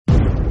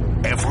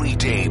Every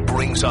day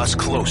brings us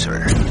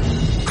closer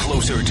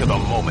to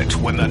the moment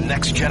when the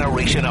next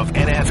generation of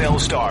NFL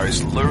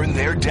stars learn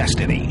their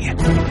destiny.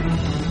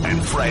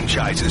 And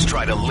franchises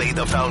try to lay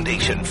the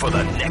foundation for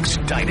the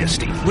next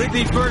dynasty. With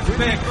the first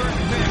pick.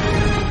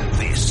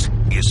 This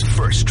is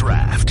First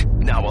Draft.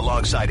 Now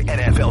alongside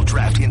NFL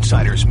Draft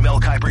insiders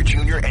Mel Kiper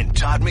Jr. and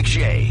Todd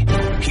McShay,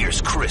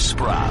 here's Chris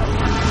Sproul.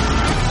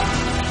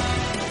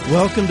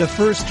 Welcome to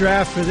First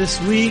Draft for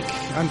this week.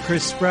 I'm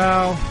Chris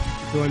Sproul,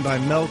 joined by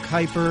Mel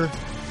Kiper,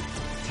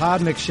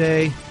 Todd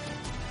McShay.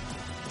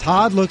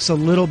 Todd looks a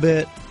little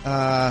bit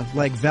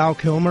like Val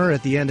Kilmer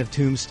at the end of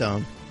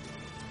Tombstone.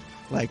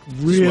 Like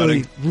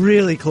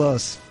really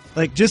close.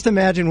 Like just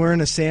imagine we're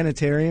in a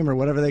sanitarium or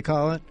whatever they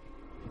call it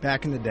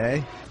back in the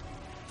day.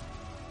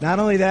 Not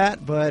only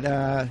that,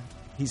 but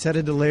he's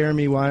headed to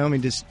Laramie,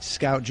 Wyoming to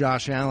scout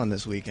Josh Allen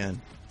this weekend.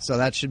 So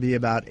that should be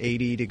about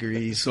 80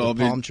 degrees with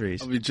palm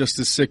trees. I'll be just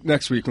as sick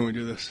next week when we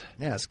do this.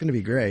 Yeah, it's going to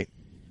be great.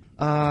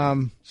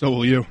 So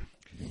will you.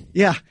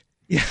 Yeah,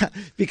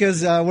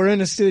 because we're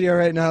in a studio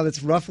right now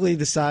that's roughly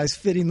the size,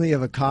 fittingly,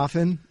 of a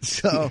coffin.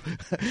 So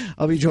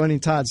I'll be joining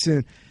Todd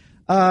soon.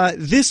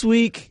 This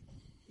week,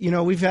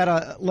 we've had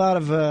a lot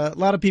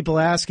of people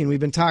asking. We've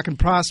been talking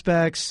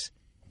prospects,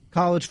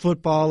 college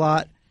football a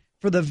lot.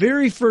 For the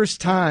very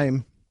first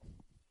time,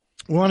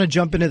 we want to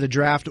jump into the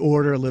draft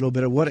order a little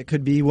bit of what it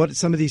could be, what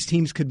some of these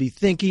teams could be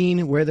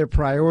thinking, where their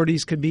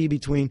priorities could be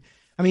between.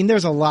 I mean,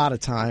 there's a lot of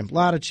time, a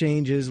lot of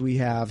changes. We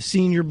have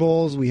Senior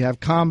Bowls, we have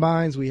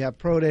combines, we have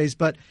pro days,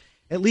 but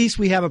at least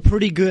we have a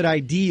pretty good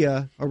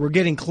idea, or we're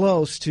getting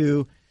close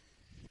to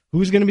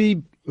who's going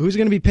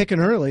to be picking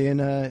early,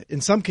 and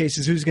in some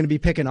cases, who's going to be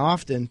picking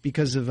often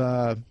because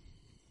of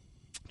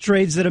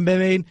trades that have been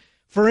made.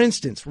 For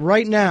instance,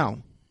 right now,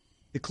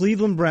 the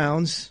Cleveland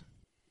Browns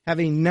have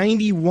a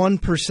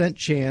 91%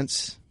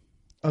 chance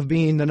of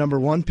being the number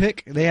one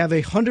pick. They have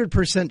a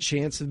 100%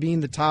 chance of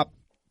being the top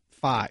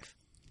 5.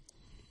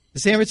 The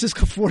San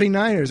Francisco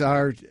 49ers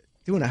are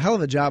doing a hell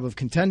of a job of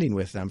contending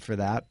with them for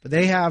that, but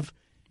they have,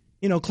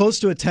 close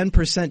to a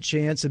 10%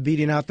 chance of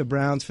beating out the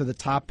Browns for the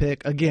top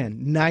pick.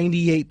 Again,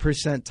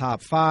 98%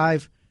 top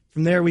 5.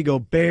 From there we go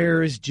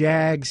Bears,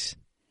 Jags,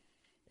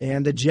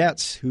 and the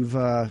Jets, who've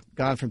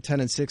gone from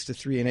 10-6 to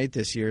 3-8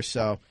 this year.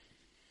 So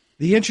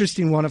the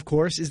interesting one, of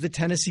course, is the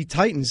Tennessee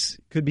Titans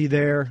could be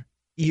there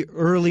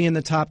early in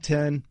the top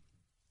 10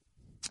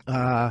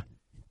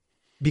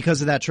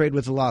 because of that trade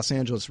with the Los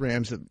Angeles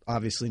Rams that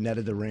obviously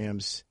netted the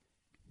Rams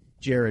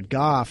Jared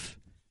Goff.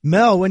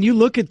 Mel, when you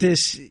look at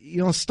this,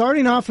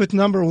 starting off with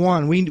number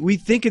 1, we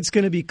think it's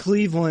going to be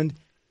Cleveland.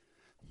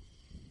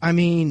 I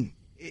mean,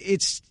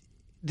 it's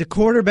the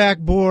quarterback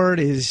board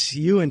is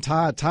you and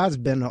Todd. Todd's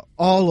been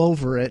all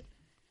over it.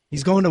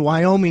 He's going to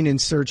Wyoming in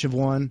search of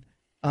one.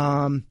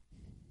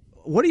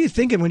 What are you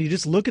thinking when you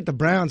just look at the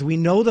Browns? We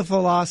know the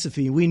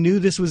philosophy. We knew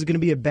this was going to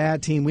be a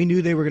bad team. We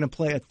knew they were going to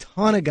play a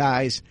ton of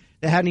guys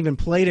that hadn't even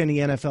played any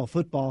NFL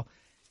football.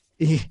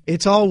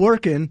 It's all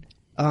working.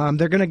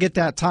 They're going to get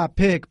that top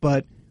pick,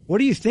 but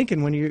what are you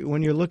thinking when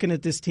you're looking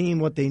at this team,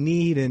 what they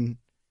need, and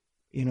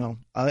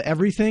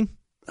everything?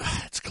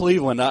 It's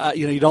Cleveland.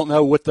 You don't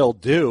know what they'll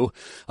do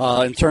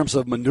in terms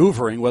of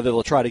maneuvering, whether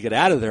they'll try to get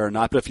out of there or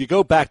not. But if you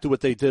go back to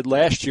what they did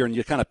last year and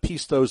you kind of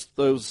piece those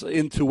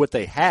into what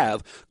they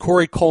have,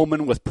 Corey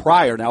Coleman with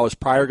Pryor. Now, is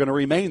Pryor going to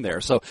remain there?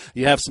 So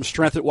you have some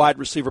strength at wide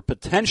receiver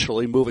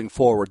potentially moving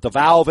forward.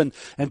 DeValve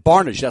and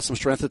Barnage, you have some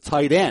strength at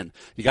tight end.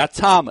 You got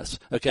Thomas.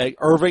 Okay,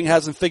 Irving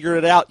hasn't figured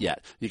it out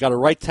yet. You got a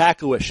right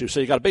tackle issue. So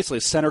you got basically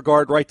a center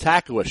guard right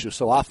tackle issue.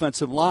 So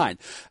offensive line.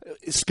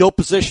 Skill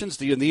positions,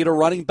 do you need a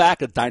running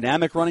back, a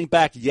dynamic running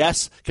back?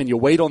 Yes. Can you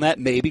wait on that?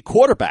 Maybe.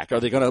 Quarterback. Are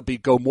they going to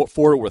go more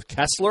forward with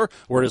Kessler?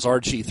 Where does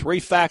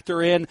RG3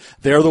 factor in?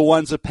 They're the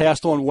ones that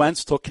passed on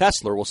Wentz to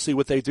Kessler. We'll see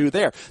what they do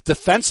there.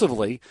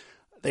 Defensively,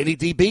 they need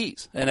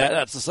DBs, and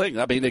that's the thing.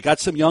 I mean, they got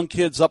some young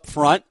kids up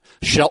front.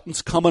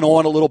 Shelton's coming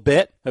on a little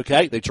bit,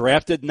 okay? They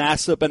drafted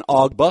Nassib and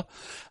Ogba,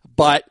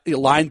 but the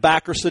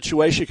linebacker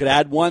situation, you could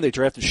add one. They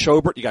drafted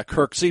Schobert. You got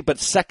Kirksey, but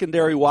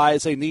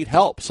secondary-wise, they need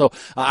help. So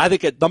I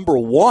think at number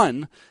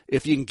 1,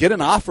 if you can get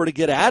an offer to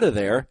get out of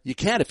there, you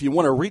can. If you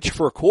want to reach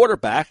for a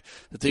quarterback,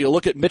 do you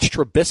look at Mitch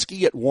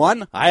Trubisky at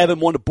 1? I have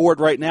him on the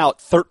board right now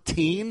at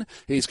 13.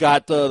 He's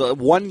got the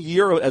 1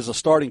 year as a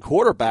starting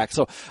quarterback.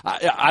 So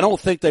I don't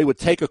think they would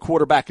take a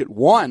quarterback at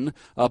 1,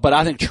 but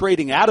I think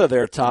trading out of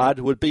there, Todd,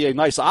 would be a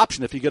nice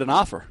option if you get an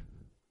offer.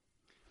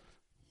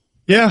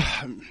 Yeah,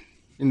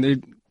 and they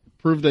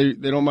proved they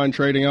don't mind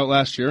trading out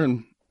last year,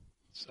 and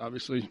it's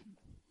obviously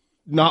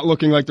not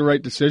looking like the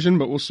right decision,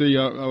 but we'll see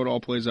how it all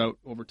plays out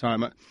over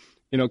time.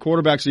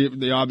 Quarterback's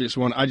the obvious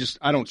one. I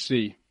don't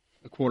see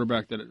a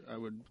quarterback that I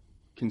would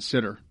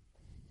consider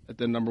at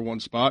the number 1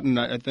 spot, and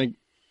I think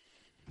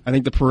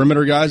the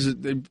perimeter guys,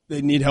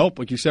 they need help,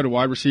 like you said, a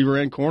wide receiver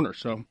and corner.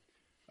 So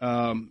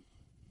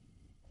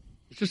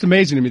it's just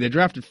amazing to me. They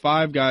drafted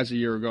 5 guys a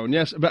year ago, and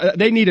yes, but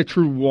they need a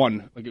true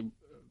 1, like a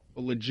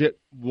legit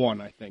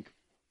 1, I think,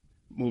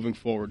 moving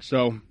forward.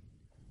 So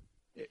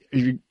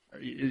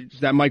is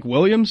that Mike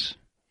Williams?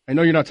 I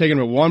know you're not taking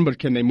him at 1, but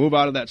can they move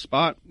out of that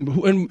spot?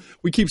 And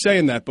we keep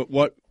saying that, but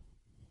what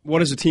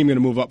is the team going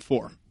to move up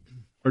for?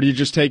 Or do you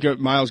just take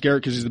Myles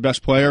Garrett because he's the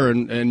best player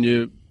and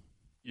you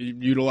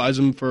utilize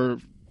him for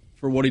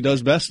what he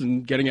does best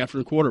and getting after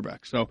the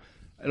quarterback? So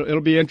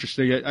it'll be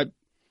interesting.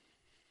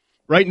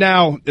 Right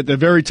now, at the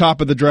very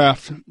top of the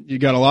draft, you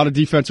got a lot of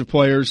defensive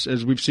players,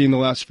 as we've seen the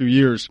last few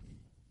years.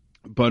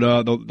 But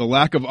the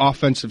lack of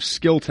offensive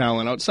skill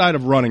talent outside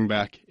of running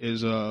back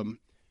is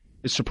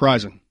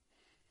surprising.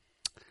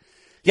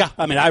 Yeah,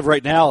 I mean, I've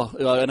right now,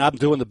 and I'm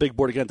doing the big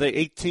board again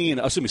today,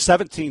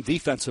 17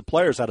 defensive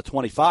players out of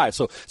 25.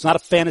 So it's not a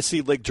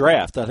fantasy league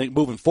draft. I think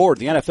moving forward,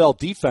 the NFL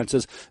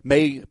defenses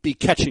may be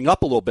catching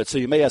up a little bit. So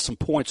you may have some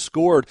points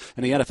scored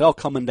in the NFL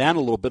coming down a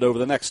little bit over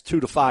the next 2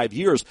 to 5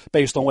 years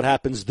based on what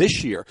happens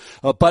this year.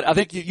 But I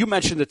think you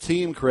mentioned the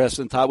team, Chris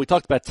and Todd. We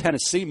talked about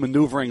Tennessee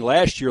maneuvering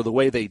last year the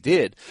way they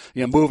did.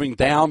 Moving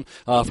down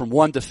from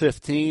 1 to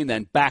 15,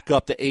 then back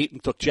up to 8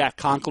 and took Jack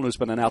Conklin, who's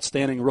been an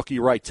outstanding rookie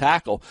right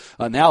tackle.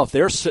 Now if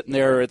they're sitting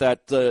there in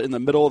the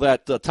middle of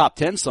that top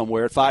 10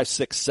 somewhere at 5,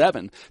 6,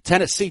 7.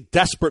 Tennessee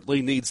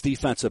desperately needs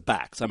defensive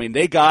backs. I mean,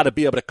 they got to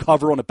be able to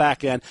cover on the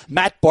back end.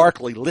 Matt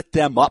Barkley lit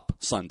them up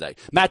Sunday.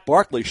 Matt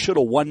Barkley should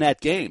have won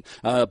that game.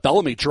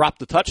 Bellamy dropped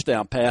the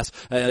touchdown pass.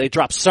 They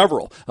dropped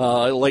several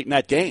late in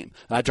that game.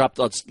 I dropped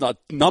a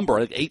number,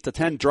 like 8 to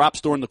 10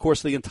 drops during the course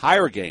of the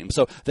entire game.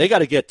 So they got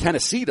to get,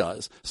 Tennessee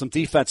does, some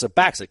defensive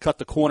backs. They cut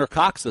the corner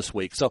Cox this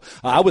week. So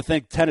I would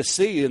think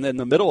Tennessee, and in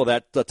the middle of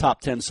that the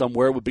top 10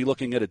 somewhere, would be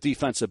looking at a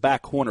defensive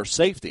back corner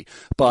safety.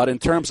 But in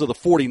terms of the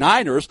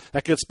 49ers,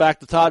 that gets back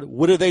to Todd,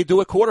 what do they do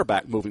at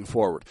quarterback moving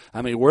forward?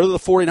 I mean, where do the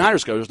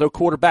 49ers go? There's no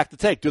quarterback to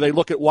take. Do they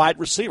look at wide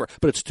receiver?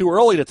 But it's too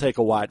early to take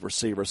a wide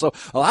receiver. So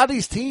a lot of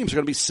these teams are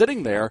going to be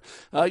sitting there,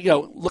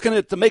 looking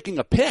at making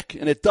a pick,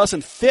 and it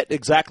doesn't fit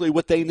exactly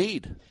what they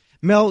need.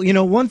 Mel,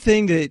 one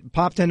thing that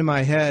popped into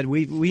my head,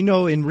 we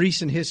know in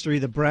recent history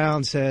the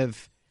Browns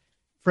have,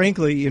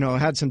 frankly,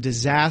 had some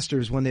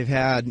disasters when they've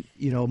had,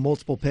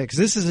 multiple picks.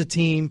 This is a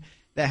team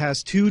that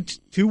has two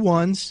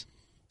 1s,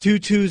 2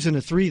 2s, and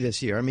a 3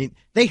 this year. I mean,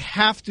 they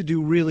have to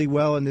do really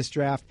well in this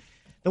draft.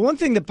 The one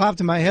thing that popped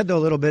in my head, though, a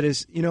little bit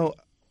is,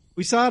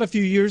 we saw it a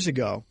few years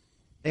ago.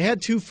 They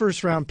had 2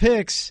 first-round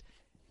picks,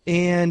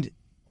 and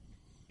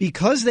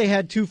because they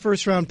had 2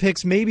 first-round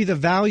picks, maybe the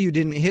value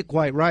didn't hit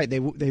quite right. They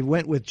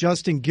went with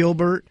Justin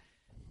Gilbert,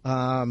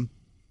 and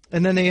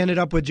then they ended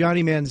up with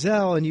Johnny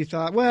Manziel, and you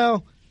thought,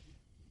 well,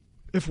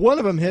 if one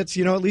of them hits,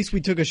 at least we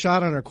took a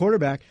shot on our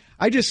quarterback.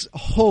 I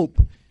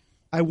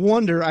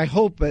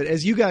hope, but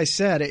as you guys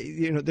said,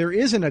 there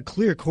isn't a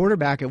clear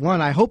quarterback at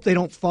 1. I hope they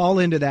don't fall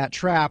into that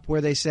trap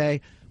where they say,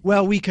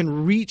 well, we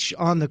can reach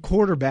on the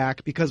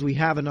quarterback because we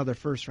have another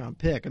first-round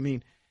pick. I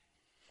mean,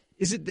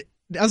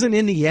 doesn't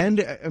in the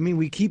end,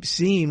 we keep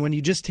seeing when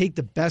you just take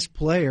the best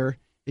player,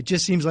 it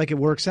just seems like it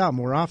works out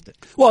more often.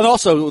 Well, and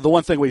also the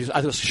one thing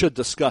I should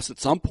discuss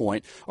at some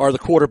point are the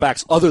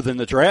quarterbacks other than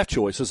the draft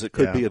choices that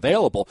could be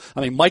available.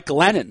 I mean, Mike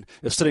Glennon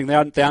is sitting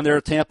down there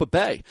at Tampa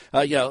Bay.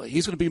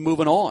 He's going to be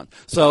moving on.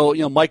 So,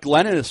 Mike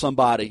Glennon is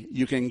somebody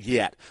you can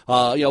get.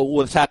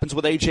 What happens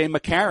with A.J.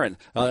 McCarron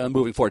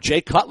moving forward?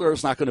 Jay Cutler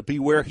is not going to be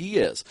where he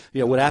is.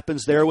 What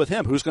happens there with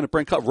him? Who's going to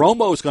bring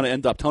Romo is going to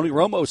end up. Tony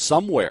Romo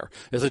somewhere.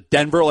 Is it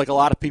Denver like a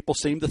lot of people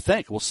seem to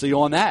think? We'll see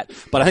on that.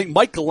 But I think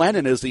Mike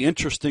Glennon is the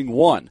interesting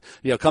one.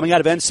 Coming out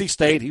of NC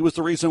State, he was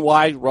the reason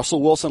why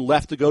Russell Wilson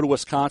left to go to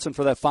Wisconsin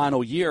for that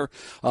final year.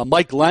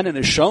 Mike Glennon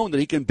has shown that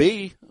he can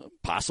be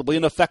possibly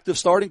an effective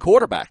starting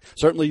quarterback.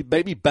 Certainly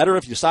maybe better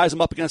if you size him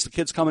up against the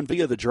kids coming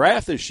via the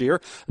draft this year.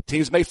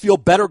 Teams may feel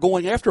better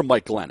going after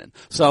Mike Glennon.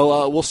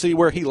 So we'll see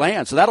where he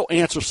lands. So that'll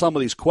answer some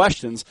of these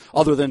questions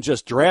other than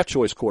just draft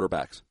choice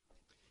quarterbacks.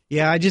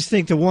 Yeah, I just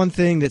think the one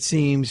thing that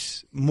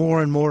seems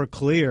more and more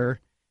clear,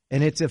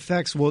 and it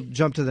affects, we'll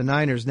jump to the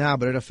Niners now,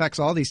 but it affects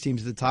all these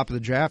teams at the top of the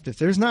draft. If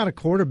there's not a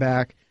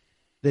quarterback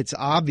that's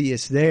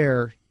obvious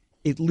there,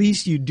 at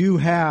least you do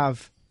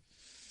have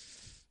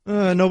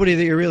nobody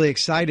that you're really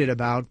excited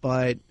about,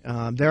 but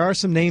there are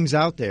some names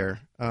out there,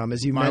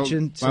 as you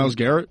mentioned. Myles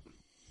Garrett?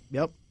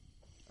 Yep.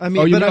 I'm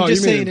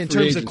just saying in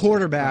terms of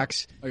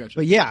quarterbacks. I got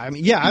you.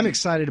 But I'm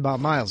excited about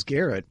Myles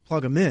Garrett.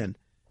 Plug him in.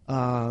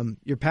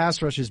 Your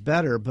pass rush is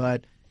better,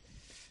 but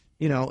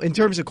in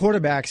terms of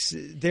quarterbacks,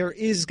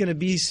 there's going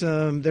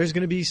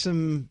to be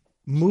some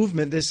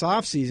movement this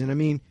offseason. I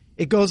mean,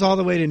 it goes all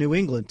the way to New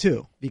England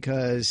too,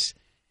 because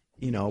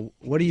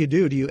what do?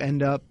 Do you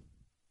end up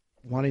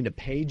wanting to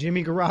pay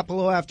Jimmy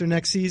Garoppolo after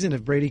next season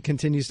if Brady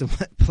continues to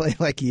play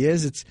like he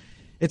is?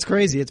 It's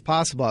crazy. It's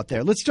possible out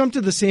there. Let's jump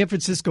to the San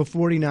Francisco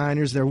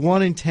 49ers. They're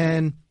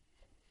 1-10,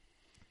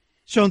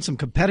 shown some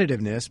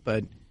competitiveness,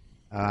 but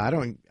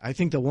I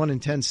think the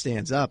 1-10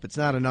 stands up. It's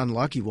not an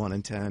unlucky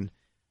 1-10.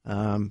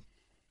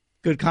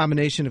 Good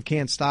combination of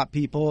can't stop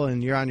people,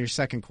 and you're on your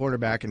second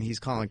quarterback, and he's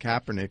Colin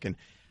Kaepernick. And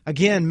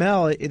again,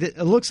 Mel, it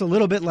looks a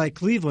little bit like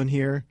Cleveland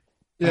here.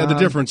 Yeah, the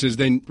difference is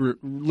they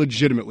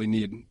legitimately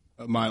need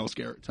a Myles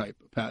Garrett type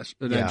pass,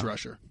 an edge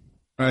rusher.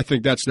 I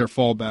think that's their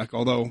fallback.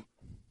 Although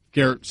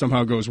Garrett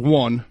somehow goes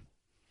 1,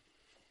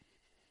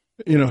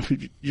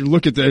 if you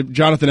look at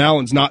Jonathan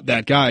Allen's not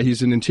that guy.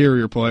 He's an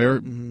interior player,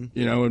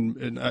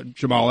 and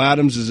Jamal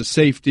Adams is a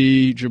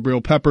safety,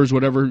 Jabril Peppers,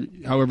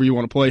 however you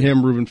want to play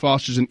him. Reuben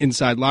Foster's an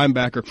inside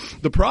linebacker.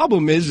 The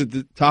problem is at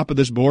the top of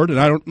this board, and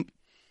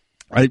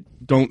I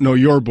don't know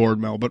your board,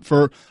 Mel, but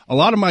for a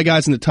lot of my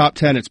guys in the top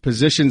 10, it's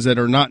positions that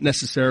are not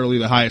necessarily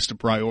the highest of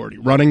priority.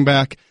 Running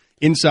back,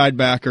 inside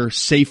backer,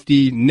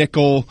 safety,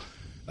 nickel,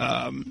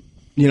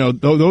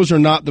 those are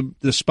not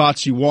the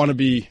spots you want to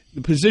be,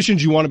 the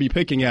positions you want to be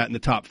picking at in the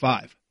top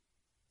 5.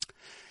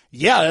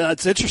 Yeah,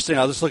 it's interesting.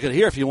 I was just looking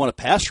here. If you want a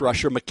pass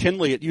rusher,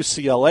 McKinley at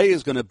UCLA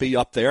is going to be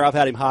up there. I've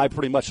had him high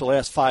pretty much the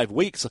last 5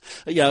 weeks.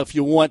 If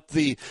you want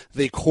the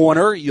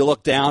corner, you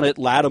look down at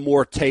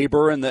Lattimore,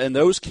 Tabor, and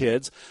those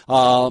kids.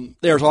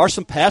 There are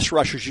some pass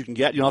rushers you can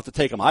get. You don't have to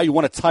take them high. You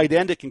want a tight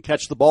end that can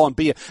catch the ball and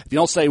be if you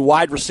don't say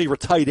wide receiver,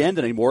 tight end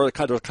anymore, a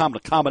kind of a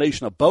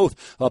combination of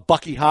both.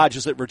 Bucky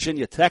Hodges at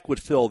Virginia Tech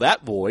would fill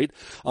that void.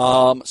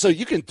 So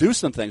you can do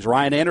some things.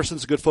 Ryan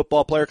Anderson's a good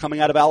football player coming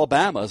out of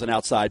Alabama as an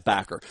outside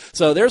backer.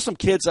 So there's some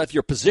kids, if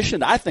you're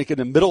positioned, I think, in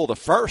the middle of the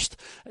first,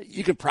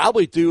 you can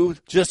probably do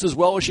just as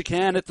well as you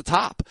can at the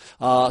top.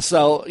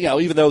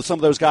 Even though some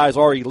of those guys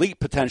are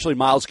elite potentially,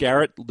 Myles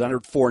Garrett,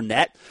 Leonard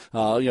Fournette,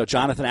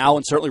 Jonathan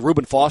Allen, certainly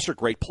Reuben Foster,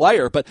 great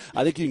player, but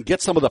I think you can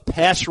get some of the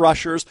pass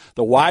rushers,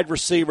 the wide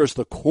receivers,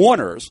 the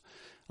corners,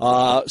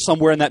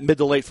 somewhere in that mid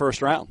to late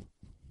first round.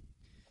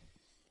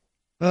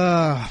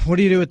 What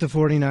do you do with the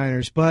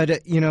 49ers?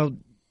 But,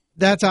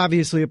 that's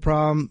obviously a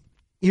problem.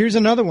 Here's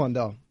another one,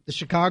 though. The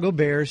Chicago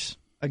Bears.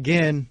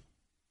 Again,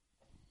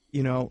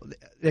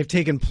 they've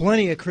taken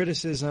plenty of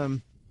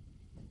criticism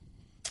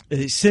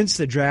since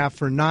the draft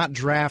for not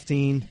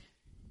drafting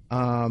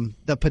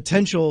the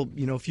potential,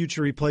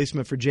 future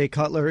replacement for Jay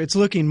Cutler. It's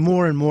looking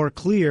more and more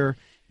clear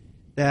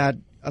that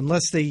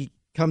unless they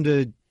come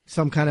to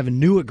some kind of a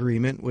new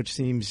agreement, which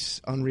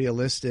seems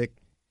unrealistic,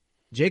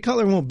 Jay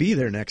Cutler won't be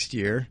there next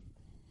year.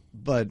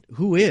 But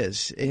who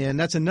is? And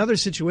that's another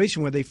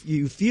situation where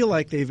you feel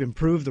like they've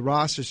improved the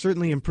roster,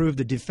 certainly improved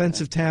the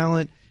defensive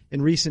talent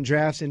in recent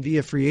drafts and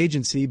via free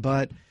agency,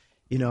 but,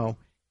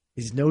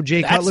 is no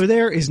Jay Cutler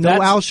there? Is no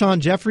Alshon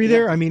Jeffrey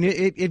there? I mean,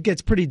 it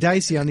gets pretty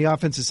dicey on the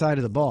offensive side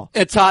of the ball.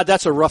 And, Todd,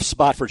 that's a rough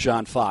spot for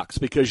John Fox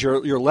because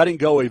you're letting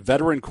go a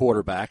veteran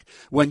quarterback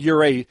when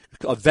you're a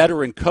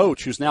veteran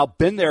coach who's now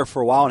been there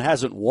for a while and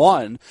hasn't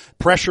won.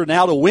 Pressure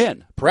now to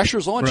win.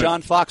 Pressure's on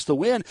John Fox to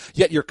win,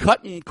 yet you're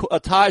cutting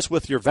ties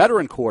with your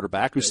veteran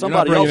quarterback who's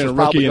somebody else is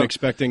probably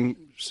expecting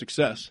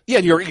success. Yeah,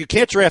 and you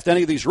can't draft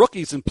any of these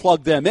rookies and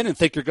plug them in and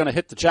think you're going to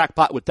hit the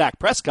jackpot with Dak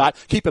Prescott.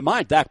 Keep in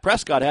mind, Dak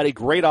Prescott had a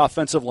great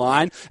offensive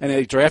line, and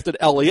they drafted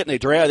Elliott, and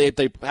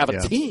they have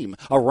a team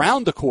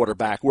around the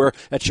quarterback, where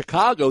at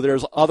Chicago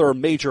there's other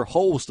major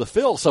holes to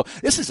fill. So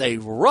this is a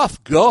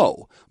rough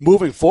go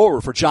moving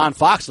forward for John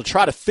Fox to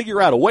try to figure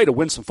out a way to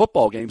win some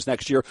football games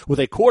next year with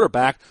a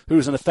quarterback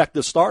who's an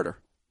effective starter.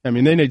 I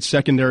mean, they need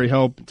secondary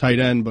help, tight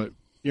end, but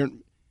you're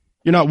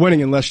not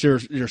winning unless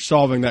you're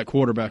solving that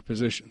quarterback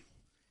position.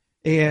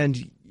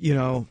 And,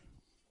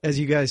 as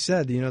you guys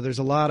said, there's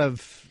a lot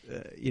of,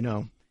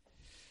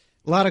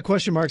 a lot of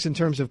question marks in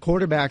terms of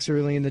quarterbacks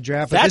early in the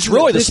draft. That's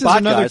really the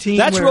spot, guys.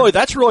 That's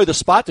really the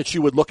spot that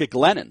you would look at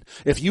Glennon.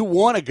 If you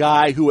want a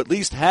guy who at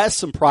least has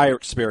some prior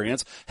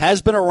experience,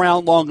 has been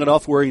around long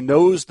enough where he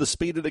knows the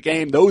speed of the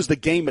game, knows the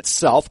game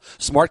itself,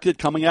 smart kid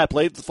coming out,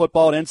 played the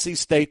football at NC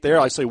State there.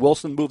 I say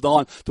Wilson moved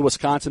on to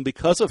Wisconsin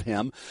because of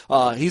him.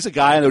 He's a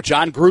guy, I know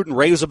John Gruden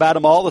raves about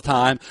him all the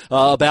time,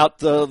 about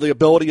the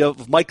ability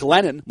of Mike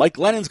Glennon. Mike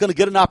Glennon's going to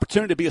get an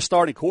opportunity to be a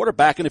starting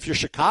quarterback, and if you're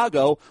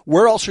Chicago,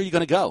 where else are you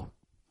going to go?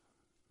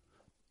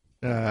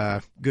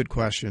 Good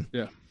question.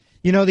 Yeah.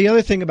 The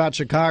other thing about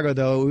Chicago,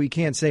 though, we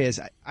can't say is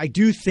I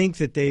do think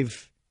that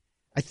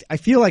I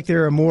feel like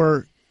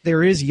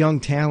there is young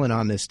talent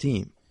on this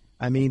team.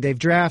 I mean, they've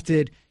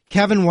drafted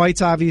Kevin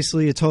White's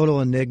obviously a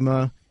total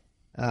enigma,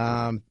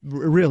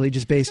 really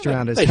just based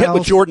around his health. Hit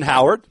with Jordan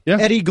Howard. Yeah.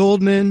 Eddie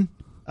Goldman.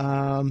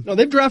 No,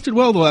 they've drafted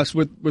well the last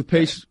with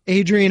Pace.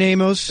 Adrian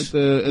Amos. At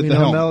the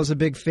helm. Mel is a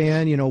big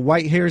fan.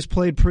 Whitehair's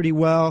played pretty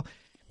well.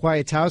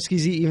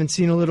 Kwiatkowski's even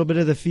seen a little bit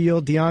of the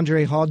field.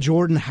 DeAndre Hall,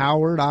 Jordan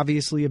Howard,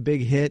 obviously a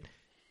big hit.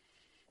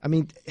 I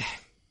mean,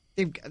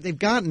 they've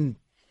gotten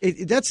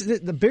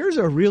the Bears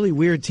are a really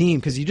weird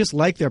team because you just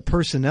like their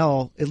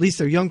personnel, at least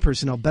their young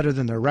personnel, better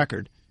than their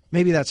record.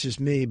 Maybe that's just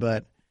me,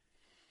 but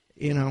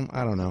I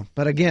don't know.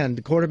 But again,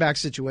 the quarterback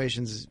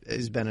situation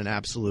has been an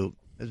absolute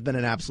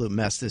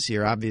mess this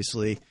year,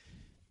 obviously.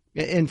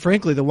 And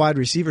frankly, the wide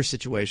receiver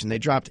situation, they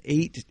dropped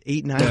 8,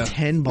 9,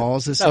 10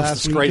 balls this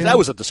last weekend. That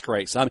was a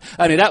disgrace. I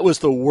mean, that was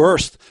the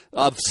worst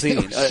I've seen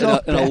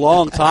in a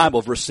long time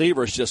of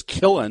receivers just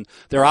killing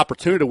their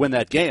opportunity to win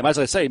that game. As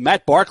I say,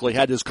 Matt Barkley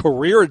had his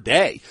career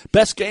day.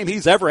 Best game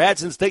he's ever had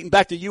since dating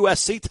back to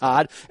USC,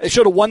 Todd. They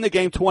should have won the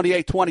game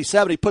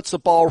 28-27. He puts the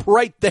ball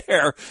right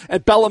there,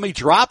 and Bellamy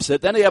drops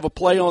it. Then they have a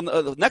play on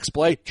the next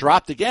play,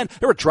 dropped again.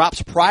 There were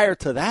drops prior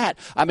to that.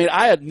 I mean,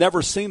 I had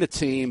never seen a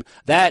team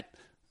that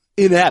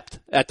inept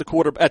at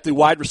the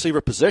wide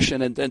receiver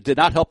position and did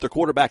not help their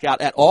quarterback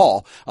out at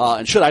all.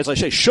 And should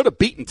have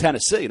beaten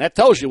Tennessee. And that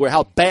tells you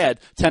how bad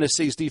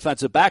Tennessee's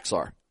defensive backs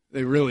are.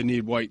 They really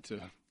need White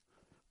to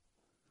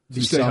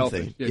do stay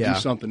something. healthy. Yeah, do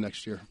something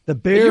next year. The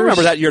Bears. You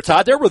remember that year,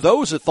 Todd? There were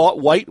those that thought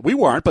White. We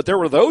weren't, but there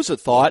were those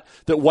that thought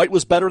that White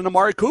was better than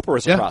Amari Cooper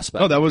as a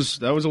prospect. Oh, that was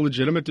a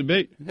legitimate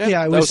debate.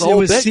 Yeah, it was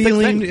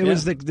ceiling. Big thing. It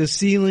was the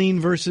ceiling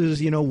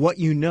versus what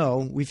you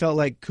know. We felt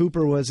like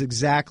Cooper was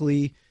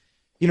exactly,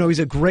 he's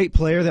a great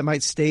player that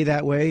might stay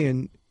that way,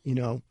 and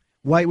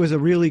White was a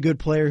really good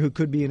player who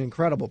could be an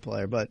incredible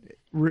player. But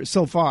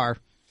so far,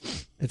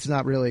 it's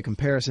not really a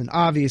comparison.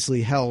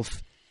 Obviously,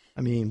 health.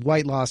 I mean,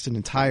 White lost an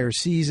entire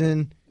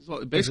season.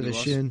 Basically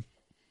shin.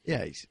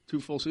 Yeah, he's 2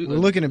 full seasons.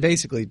 We're looking at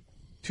basically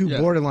 2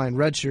 borderline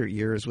redshirt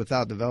years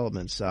without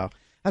development. So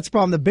that's the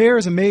problem. The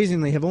Bears,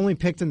 amazingly, have only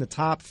picked in the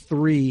top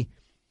 3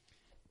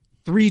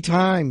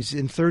 times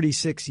in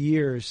 36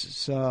 years.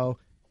 So,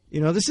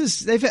 this is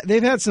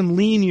they've had some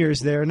lean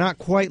years there, not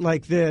quite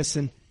like this,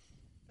 and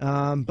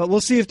but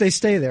we'll see if they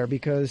stay there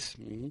because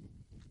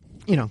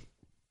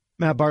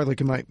Matt Barkley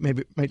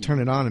might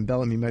turn it on and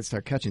Bellamy might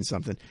start catching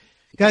something.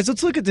 Guys,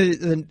 let's look at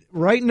the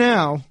right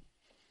now.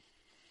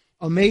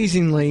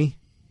 Amazingly,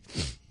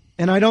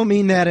 and I don't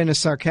mean that in a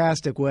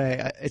sarcastic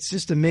way, it's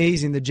just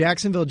amazing. The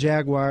Jacksonville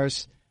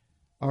Jaguars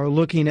are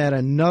looking at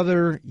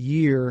another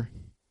year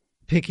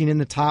picking in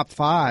the top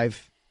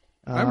 5.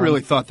 I really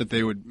thought that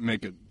they would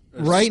make it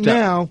right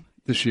now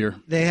this year.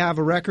 They have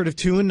a record of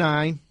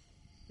 2-9.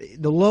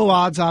 The low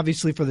odds,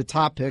 obviously, for the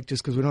top pick,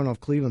 just because we don't know if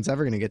Cleveland's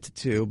ever going to get to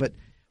 2. But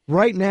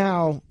right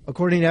now,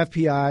 according to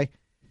FPI,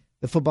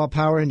 the Football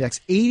Power Index,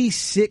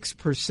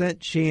 86%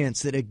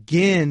 chance that,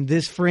 again,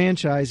 this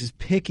franchise is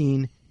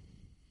picking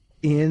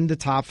in the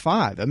top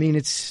 5. I mean,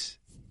 it's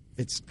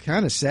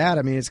kind of sad.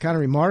 I mean, it's kind of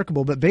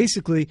remarkable. But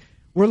basically,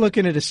 we're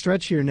looking at a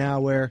stretch here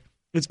now where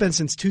it's been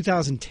since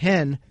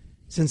 2010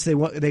 since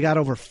they got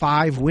over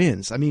 5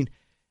 wins. I mean,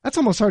 that's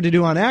almost hard to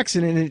do on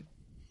accident. And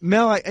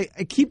Mel, I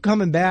keep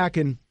coming back,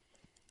 and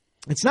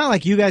it's not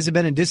like you guys have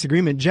been in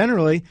disagreement.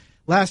 Generally,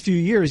 last few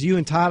years, you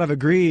and Todd have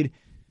agreed,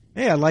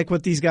 hey, I like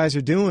what these guys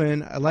are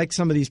doing. I like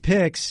some of these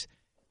picks.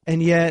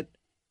 And yet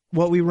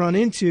what we run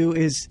into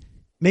is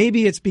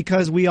maybe it's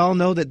because we all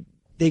know that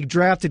they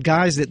drafted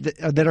guys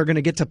that are going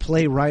to get to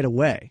play right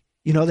away.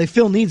 They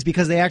fill needs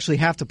because they actually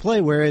have to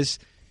play, whereas,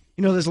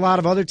 there's a lot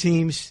of other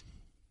teams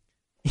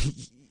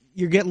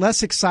you get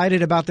less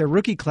excited about their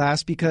rookie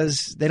class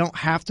because they don't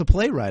have to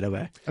play right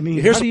away. I mean,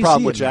 here's the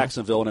problem with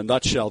Jacksonville in a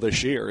nutshell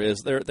this year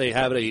is they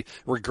have a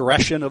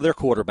regression of their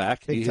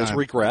quarterback. He has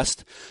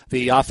regressed.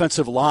 The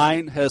offensive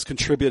line has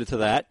contributed to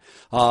that,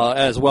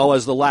 as well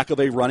as the lack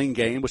of a running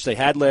game, which they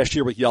had last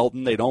year with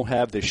Yeldon. They don't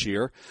have this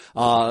year.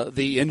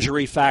 The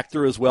injury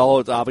factor as well,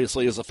 it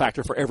obviously is a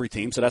factor for every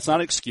team, so that's not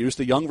an excuse.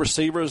 The young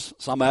receivers,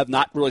 some have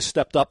not really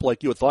stepped up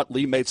like you had thought.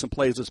 Lee made some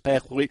plays this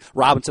past week.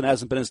 Robinson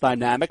hasn't been as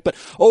dynamic, but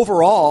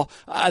overall,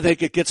 I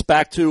think it gets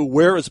back to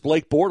where is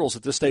Blake Bortles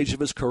at this stage of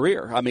his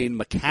career. I mean,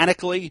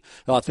 mechanically,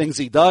 things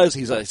he does,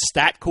 he's a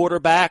stat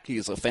quarterback.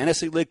 He's a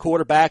fantasy league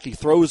quarterback. He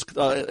throws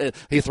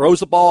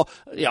the ball,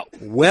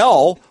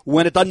 well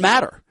when it doesn't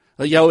matter.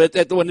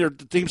 When their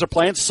teams are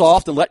playing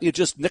soft and letting you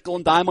just nickel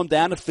and dime them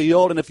down the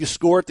field, and if you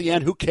score at the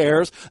end, who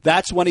cares?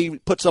 That's when he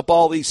puts up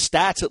all these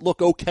stats that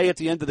look okay at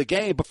the end of the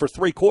game, but for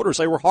 3 quarters,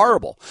 they were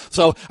horrible.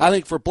 So I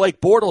think for Blake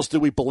Bortles, do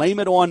we blame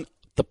it on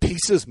the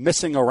pieces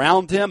missing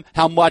around him?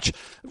 How much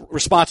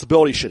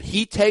responsibility should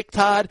he take,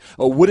 Todd?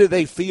 Or what do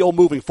they feel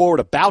moving forward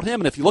about him?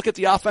 And if you look at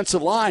the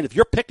offensive line, if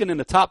you're picking in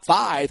the top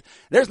 5,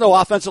 there's no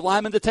offensive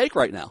lineman to take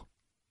right now.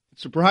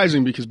 It's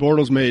surprising because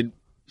Bortles made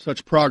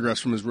such progress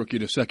from his rookie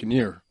to second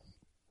year.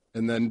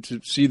 And then to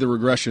see the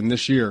regression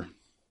this year.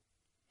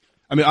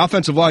 I mean,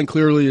 offensive line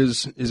clearly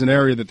is an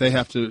area that they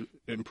have to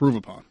improve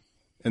upon.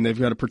 And they've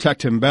got to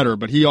protect him better.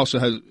 But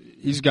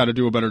he's got to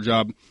do a better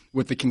job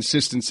with the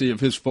consistency of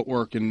his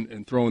footwork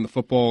and throwing the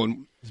football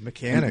and his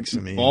mechanics,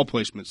 ball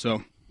placement.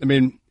 So, I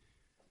mean,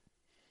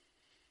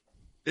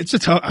 it's a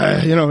tough,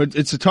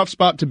 it's a tough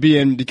spot to be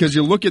in because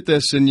you look at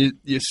this and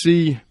you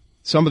see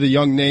some of the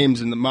young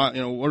names and what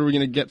are we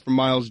going to get from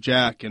Miles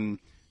Jack and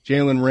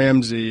Jalen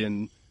Ramsey,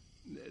 and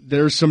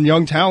there's some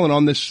young talent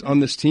on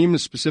this team,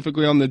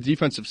 specifically on the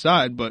defensive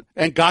side.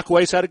 And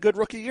Ngakoue had a good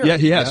rookie year. Yeah,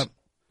 he has. Yeah.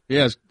 He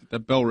has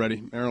that bell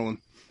ready, Maryland.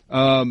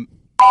 That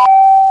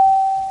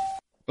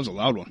was a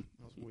loud one.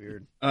 That was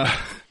weird.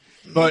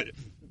 But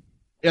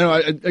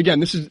again,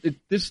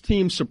 this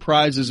team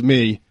surprises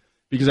me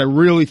because I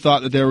really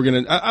thought that they were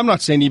going to. I'm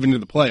not saying even to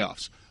the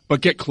playoffs,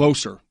 but get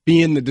closer,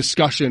 be in the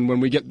discussion when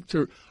we get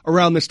to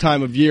around this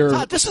time of year.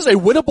 Todd, this is a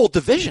winnable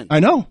division.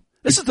 I know.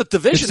 This is the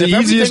division. It's the if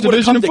everything easiest would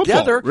have division come in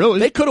football, together, really.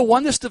 they could have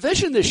won this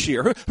division this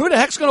year. Who the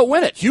heck's going to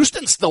win it?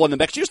 Houston's still in the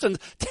mix. Houston's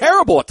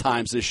terrible at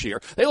times this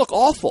year. They look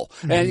awful,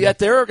 and yet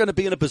they're going to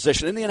be in a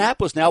position.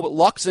 Indianapolis now with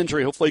Luck's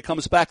injury. Hopefully he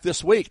comes back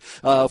this week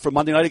for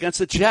Monday night against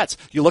the Jets.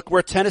 You look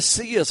where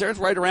Tennessee is. They're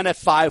right around that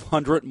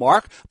 500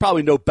 mark.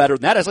 Probably no better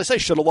than that. As I say,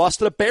 should have lost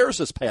to the Bears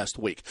this past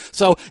week.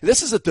 So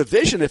this is a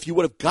division. If you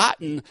would have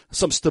gotten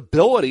some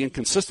stability and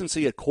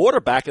consistency at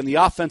quarterback and the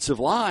offensive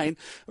line,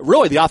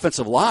 really the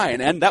offensive line,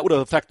 and that would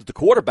have affected the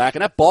quarterback,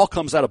 and that ball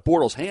comes out of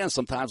Bortles' hands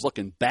sometimes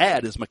looking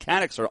bad. His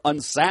mechanics are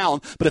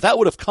unsound. But if that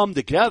would have come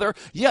together,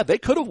 yeah, they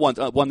could have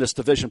won this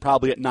division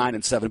probably at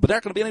 9-7. But they're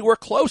not going to be anywhere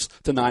close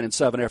to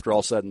 9-7 after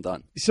all said and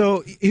done.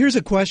 So here's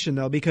a question,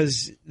 though,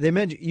 because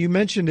you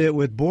mentioned it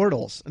with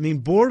Bortles. I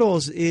mean,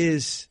 Bortles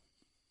is,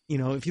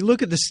 if you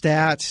look at the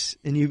stats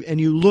and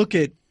you look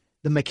at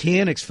the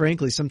mechanics,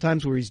 frankly,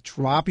 sometimes where he's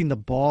dropping the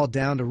ball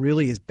down to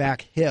really his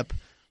back hip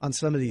on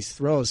some of these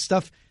throws,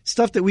 stuff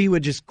that we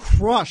would just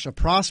crush a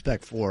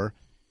prospect for.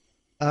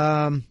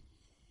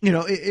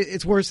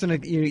 It's worse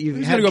than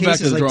you've had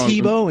cases like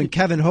Tebow and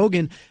Kevin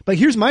Hogan. But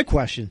here's my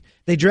question.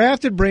 They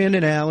drafted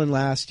Brandon Allen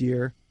last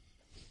year.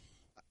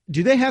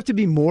 Do they have to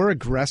be more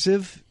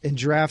aggressive and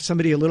draft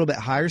somebody a little bit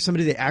higher,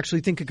 somebody they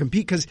actually think could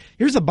compete? Because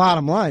here's the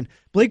bottom line.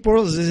 Blake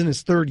Bortles is in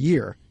his third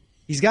year.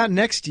 He's got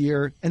next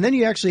year, and then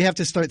you actually have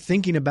to start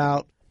thinking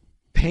about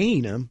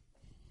paying him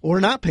or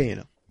not paying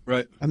him.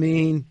 Right. I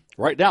mean,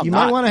 right now, you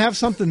might want to have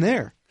something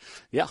there.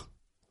 Yeah.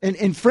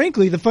 And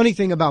frankly, the funny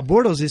thing about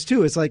Bortles is,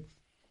 too, it's like,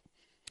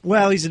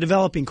 well, he's a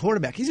developing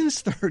quarterback. He's in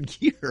his third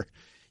year.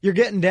 You're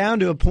getting down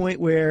to a point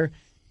where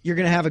you're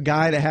going to have a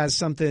guy that has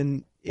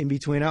something in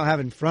between, I don't have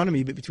it in front of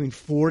me, but between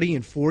 40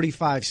 and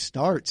 45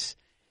 starts.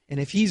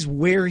 And if he's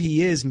where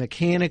he is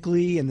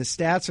mechanically and the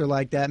stats are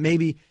like that,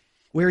 maybe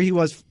where he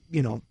was,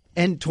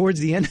 and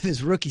towards the end of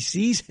his rookie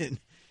season,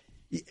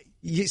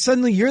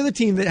 suddenly you're the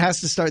team that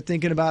has to start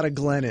thinking about a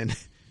Glennon.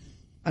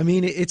 I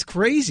mean, it's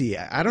crazy.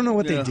 I don't know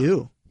what they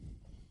do.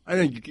 I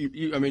think,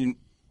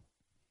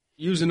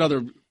 use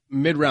another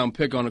mid-round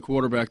pick on a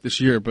quarterback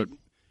this year, but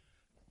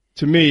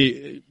to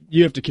me,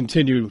 you have to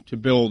continue to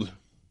build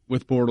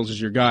with Bortles as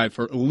your guy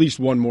for at least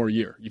one more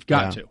year. You've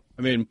got to.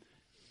 I mean,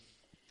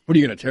 what are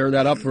you going to tear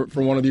that up for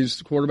one of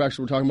these quarterbacks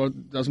we're talking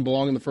about doesn't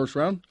belong in the first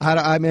round?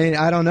 I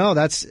don't know.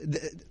 That's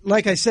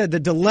like I said, the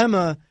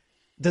dilemma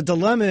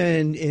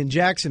in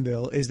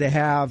Jacksonville is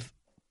they're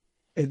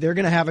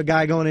going to have a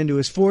guy going into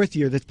his fourth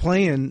year that's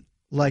playing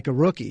like a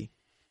rookie,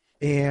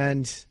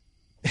 and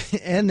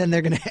then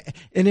they're going to,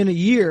 and in a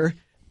year,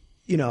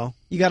 you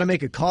got to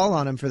make a call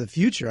on him for the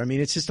future. I mean,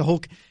 it's just a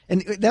whole,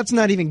 and that's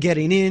not even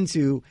getting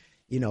into,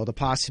 the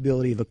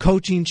possibility of a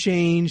coaching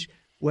change,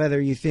 whether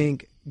you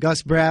think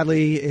Gus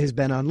Bradley has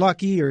been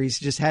unlucky or he's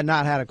just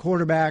not had a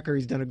quarterback or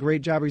he's done a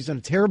great job or he's done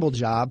a terrible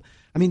job.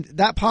 I mean,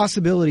 that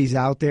possibility's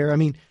out there. I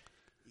mean,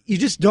 you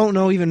just don't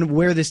know even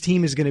where this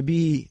team is going to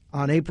be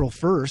on April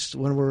 1st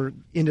when we're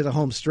into the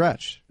home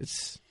stretch.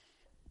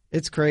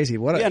 It's crazy.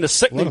 And the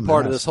sickening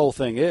part of this whole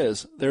thing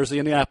is there's the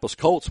Indianapolis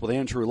Colts with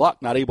Andrew Luck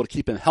not able to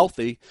keep him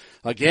healthy.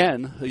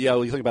 Again,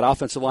 you think about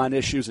offensive line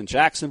issues in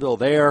Jacksonville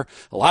there,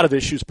 a lot of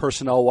issues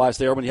personnel-wise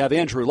there. When you have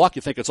Andrew Luck,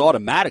 you think it's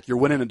automatic. You're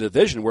winning a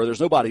division where there's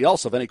nobody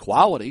else of any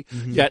quality,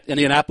 yet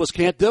Indianapolis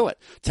can't do it.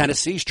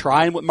 Tennessee's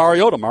trying with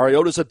Mariota.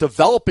 Mariota's a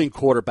developing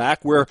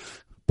quarterback where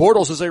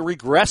Bortles is a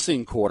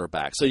regressing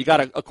quarterback. So you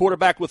got a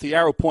quarterback with the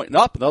arrow pointing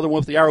up, another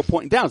one with the arrow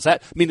pointing down. Does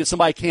that mean that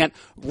somebody can't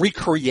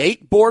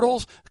recreate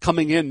Bortles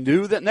coming in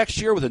new that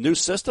next year with a new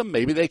system?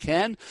 Maybe they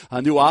can.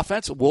 A new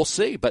offense. We'll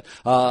see. But,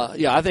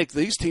 I think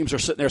these teams are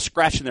sitting there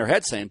scratching their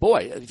heads saying,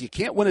 boy, if you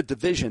can't win a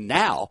division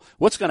now,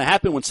 what's going to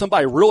happen when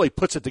somebody really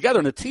puts it together?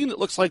 And a team that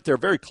looks like they're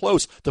very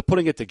close to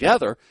putting it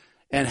together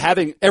and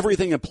having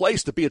everything in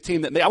place to be a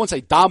team that I wouldn't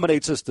say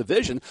dominates this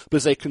division, but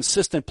is a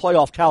consistent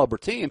playoff caliber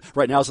team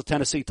right now is the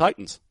Tennessee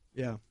Titans.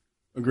 Yeah.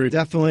 Agreed.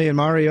 Definitely. And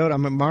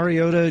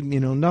Mariota,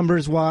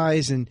 numbers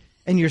wise and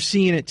you're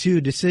seeing it too,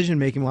 decision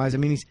making wise. I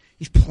mean,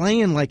 he's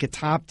playing like a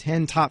top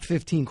 10, top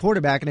 15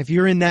 quarterback. And if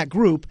you're in that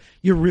group,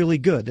 you're really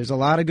good. There's a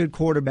lot of good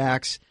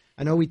quarterbacks.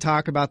 I know we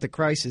talk about the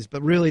crisis,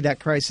 but really that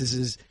crisis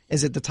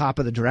is at the top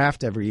of the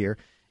draft every year.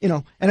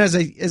 And as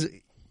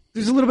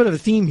there's a little bit of a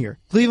theme here.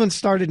 Cleveland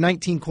started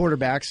 19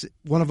 quarterbacks.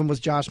 One of them was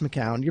Josh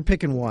McCown. You're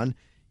picking one.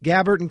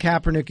 Gabbert and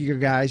Kaepernick are your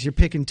guys. You're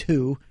picking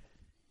two.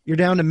 You're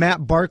down to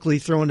Matt Barkley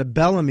throwing to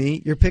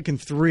Bellamy. You're picking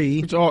three.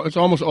 It's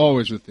almost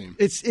always the theme.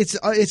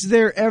 It's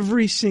there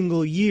every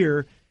single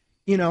year,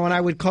 and I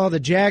would call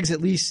the Jags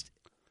at least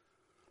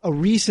a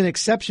recent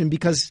exception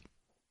because,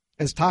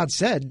 as Todd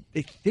said,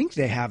 they think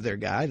they have their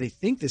guy. They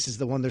think this is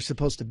the one they're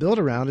supposed to build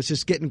around. It's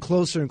just getting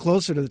closer and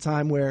closer to the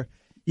time where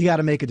you got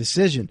to make a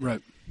decision.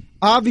 Right.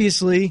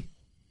 Obviously,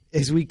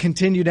 as we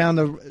continue down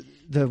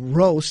the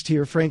roast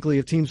here, frankly,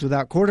 of teams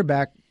without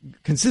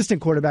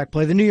consistent quarterback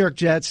play, the New York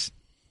Jets.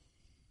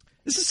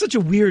 This is such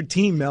a weird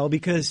team, Mel,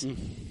 because,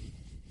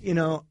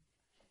 the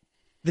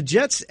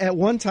Jets at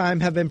one time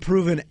have been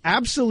proven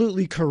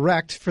absolutely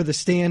correct for the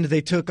stand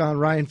they took on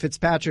Ryan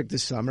Fitzpatrick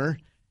this summer.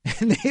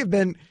 And they have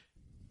been,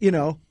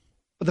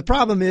 But the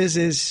problem is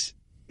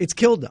it's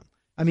killed them.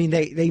 I mean,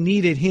 they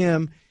needed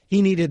him,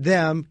 he needed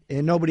them,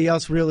 and nobody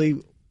else really,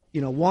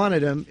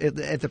 wanted him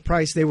at the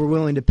price they were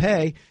willing to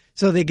pay.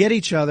 So they get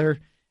each other,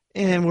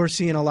 and we're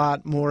seeing a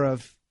lot more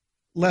of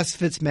less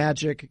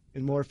Fitzmagic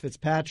and more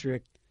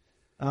Fitzpatrick.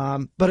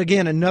 But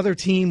again, another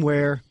team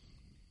where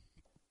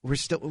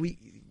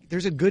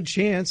there's a good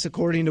chance,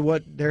 according to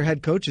what their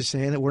head coach is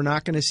saying, that we're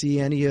not going to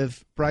see any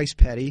of Bryce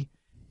Petty.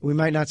 We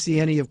might not see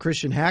any of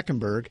Christian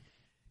Hackenberg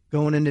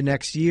going into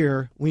next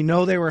year. We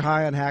know they were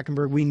high on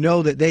Hackenberg. We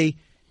know that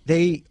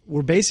they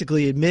were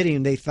basically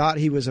admitting they thought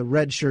he was a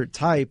redshirt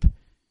type.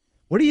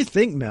 What do you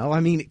think, Mel?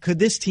 I mean, could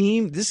this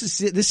team? This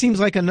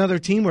seems like another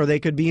team where they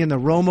could be in the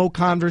Romo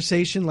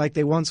conversation like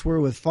they once were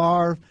with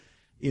Favre.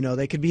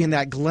 They could be in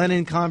that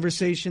Glennon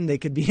conversation. They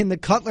could be in the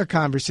Cutler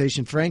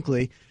conversation,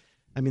 frankly.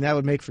 I mean, that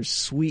would make for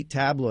sweet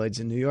tabloids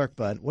in New York.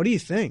 But what do you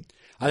think?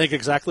 I think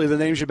exactly the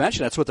names you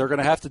mentioned. That's what they're going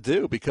to have to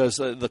do because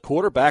the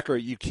quarterback, or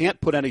you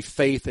can't put any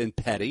faith in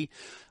Petty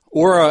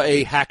or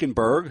a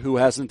Hackenberg who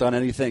hasn't done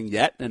anything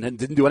yet and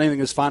didn't do anything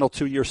his final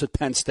 2 years at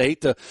Penn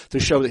State to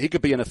show that he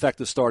could be an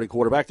effective starting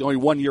quarterback. The only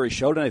 1 year he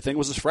showed anything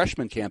was his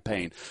freshman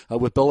campaign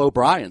with Bill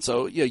O'Brien.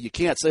 So you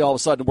can't say all of a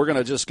sudden we're going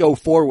to just go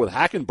forward with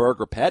Hackenberg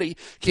or Petty.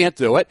 Can't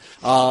do it.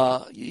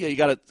 You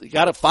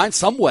got to find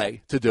some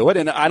way to do it.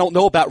 And I don't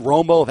know about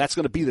Romo if that's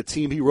going to be the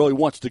team he really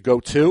wants to go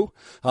to.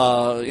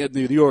 The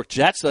New York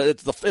Jets.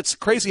 It's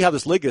crazy how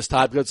this league is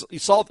tied because you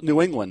saw New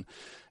England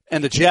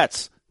and the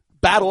Jets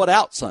battle it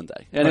out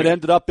Sunday, and It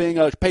ended up being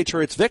a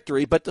Patriots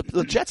victory, but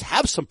the Jets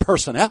have some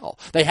personnel.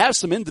 They have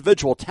some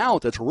individual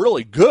talent that's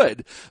really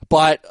good,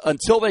 but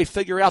until they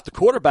figure out the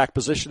quarterback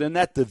position in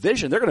that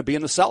division, they're going to be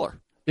in the cellar.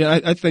 Yeah,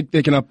 I think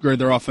they can upgrade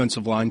their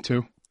offensive line,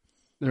 too.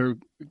 There are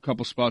a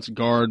couple spots at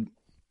guard.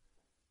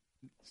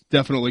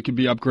 Definitely could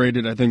be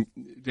upgraded. I think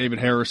David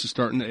Harris is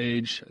starting to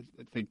age.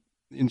 I think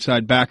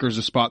inside backer is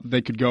a spot that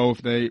they could go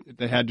if they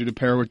had to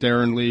pair with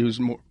Darren Lee, who's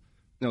more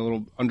a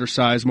little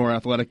undersized, more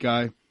athletic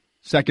guy.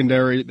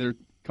 Secondary, there are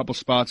a couple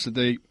spots that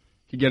they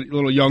could get a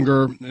little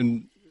younger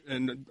and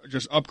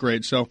just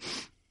upgrade. So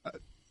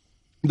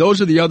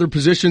those are the other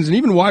positions, and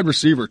even wide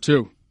receiver,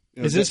 too.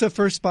 Is this the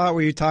first spot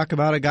where you talk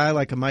about a guy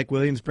like a Mike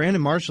Williams? Brandon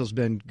Marshall's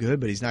been good,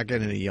 but he's not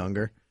getting any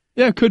younger.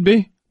 Yeah, it could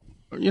be.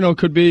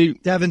 Could be.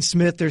 Devin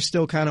Smith, they're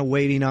still kind of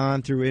waiting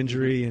on through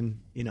injury, and,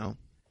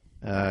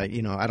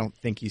 I don't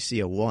think you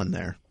see a 1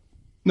 there.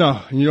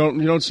 No, you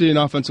don't see an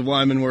offensive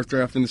lineman worth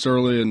drafting this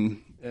early,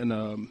 and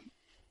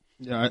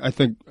I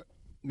think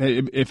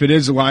if it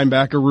is a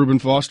linebacker, Reuben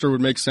Foster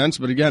would make sense.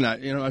 But again,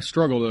 I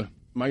struggle to.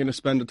 Am I going to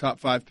spend a top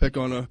 5 pick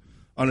on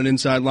an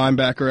inside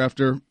linebacker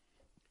after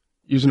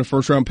using a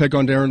first round pick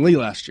on Darren Lee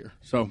last year?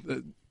 So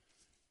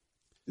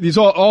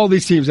all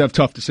these teams have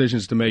tough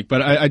decisions to make.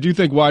 But I do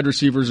think wide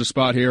receiver is a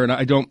spot here, and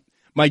I don't.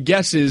 My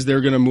guess is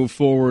they're going to move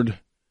forward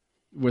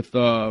with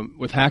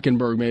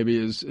Hackenberg maybe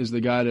is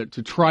the guy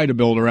to try to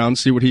build around,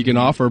 see what he can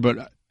offer.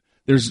 But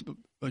there's,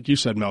 like you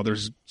said, Mel,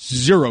 there's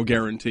zero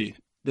guarantee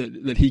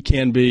that he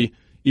can be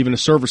even a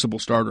serviceable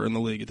starter in the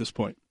league at this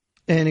point.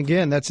 And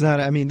again, that's not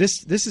 – I mean,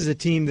 this is a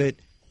team that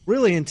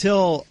really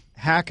until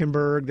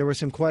Hackenberg, there were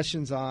some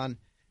questions on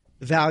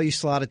the value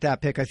slot at that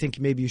pick. I think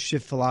maybe you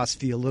shift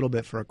philosophy a little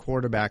bit for a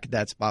quarterback at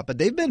that spot. But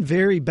they've been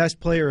very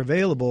best player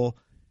available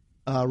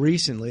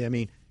recently. I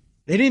mean,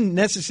 they didn't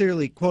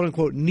necessarily,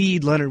 quote-unquote,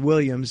 need Leonard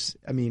Williams.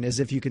 I mean, as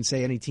if you can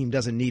say any team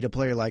doesn't need a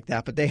player like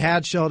that. But they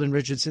had Sheldon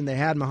Richardson. They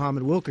had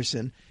Muhammad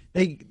Wilkerson.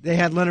 They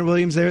had Leonard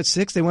Williams there at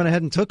 6. They went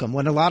ahead and took him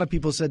when a lot of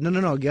people said,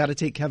 no, you got to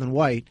take Kevin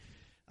White.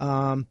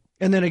 And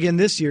then again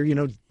this year,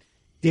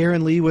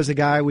 Darren Lee was a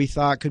guy we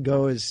thought could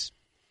go as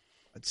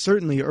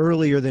certainly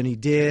earlier than he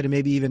did, and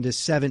maybe even to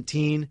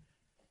 17.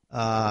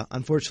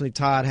 Unfortunately,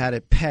 Todd had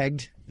it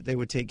pegged that they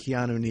would take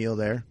Keanu Neal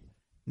there.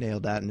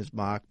 Nailed that in his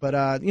mock.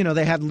 But,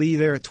 they had Lee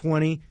there at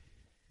 20.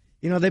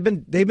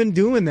 They've been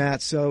doing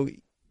that, so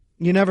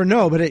you never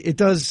know. But it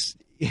does,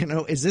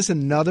 is this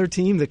another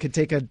team that could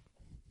take at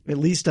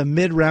least a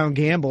mid-round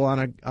gamble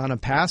on a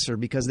passer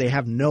because they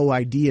have no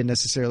idea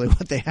necessarily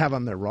what they have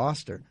on their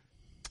roster?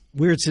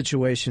 Weird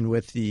situation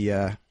with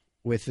the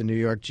New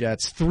York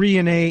Jets.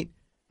 3-8,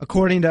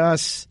 according to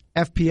us,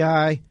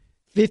 FPI,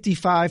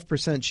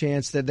 55%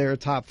 chance that they're a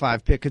top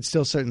 5 pick. Could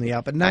still certainly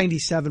out, but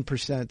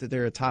 97% that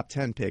they're a top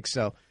 10 pick.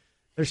 So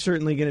they're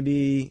certainly going to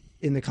be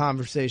in the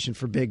conversation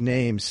for big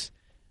names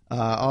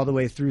all the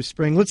way through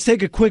spring. Let's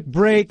take a quick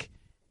break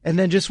and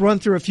then just run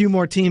through a few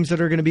more teams that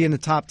are going to be in the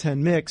top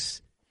 10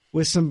 mix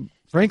with some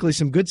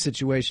good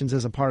situations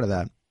as a part of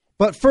that.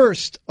 But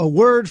first, a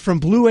word from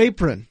Blue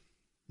Apron.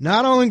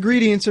 Not all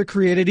ingredients are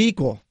created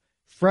equal.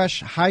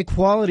 Fresh,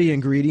 high-quality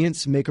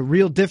ingredients make a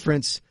real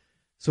difference,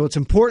 so it's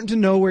important to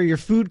know where your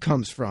food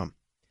comes from.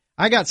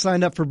 I got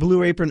signed up for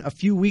Blue Apron a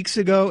few weeks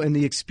ago, and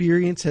the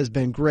experience has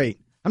been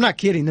great. I'm not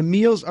kidding. The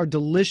meals are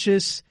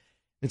delicious.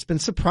 It's been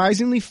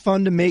surprisingly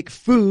fun to make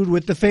food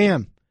with the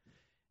fam.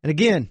 And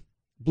again,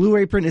 Blue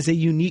Apron is a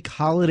unique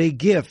holiday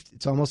gift.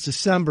 It's almost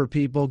December,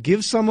 people.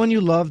 Give someone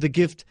you love the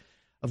gift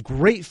of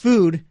great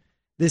food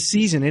this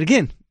season. And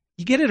again,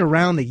 you get it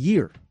around the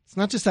year. It's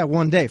not just that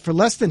one day. For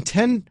less than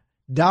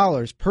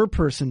 $10 per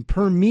person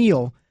per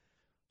meal,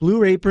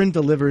 Blue Apron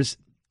delivers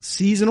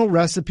seasonal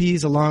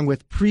recipes along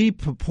with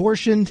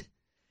pre-proportioned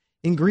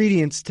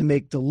ingredients to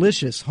make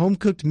delicious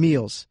home-cooked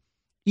meals.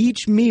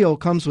 Each meal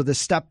comes with a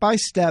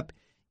step-by-step,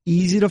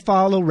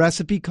 easy-to-follow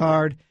recipe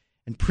card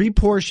and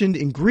pre-portioned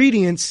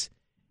ingredients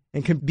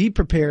and can be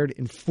prepared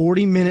in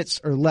 40 minutes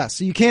or less.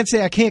 So you can't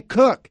say, I can't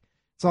cook.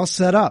 It's all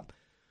set up.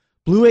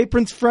 Blue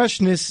Apron's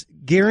freshness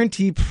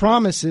guarantee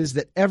promises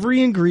that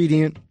every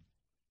ingredient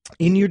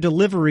in your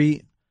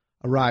delivery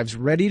arrives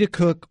ready to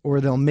cook or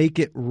they'll make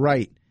it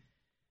right.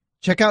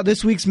 Check out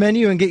this week's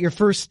menu and get your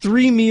first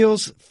 3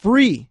 meals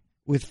free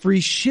with free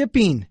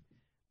shipping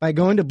by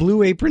going to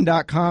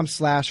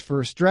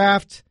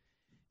blueapron.com/firstdraft.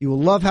 You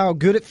will love how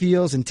good it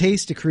feels and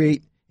tastes to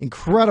create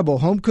incredible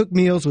home-cooked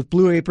meals with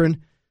Blue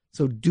Apron,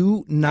 so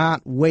do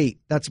not wait.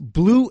 That's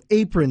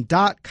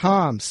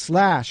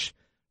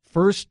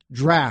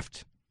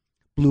blueapron.com/firstdraft.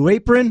 Blue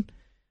Apron,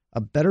 a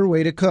better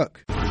way to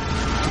cook.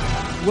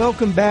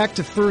 Welcome back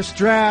to First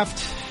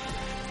Draft.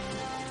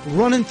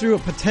 Running through a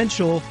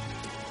potential,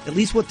 at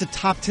least what the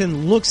top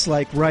 10 looks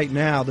like right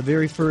now, the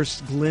very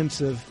first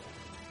glimpse of,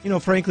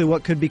 frankly,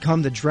 what could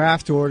become the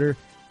draft order.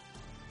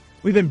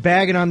 We've been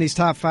bagging on these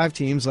top 5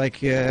 teams like,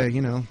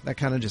 that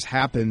kind of just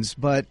happens.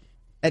 But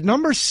at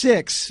number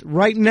 6,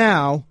 right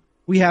now,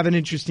 we have an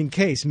interesting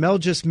case. Mel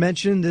just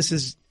mentioned this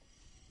is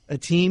a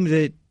team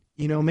that,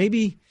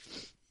 maybe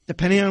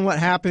depending on what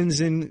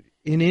happens in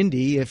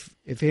Indy, if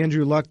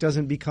Andrew Luck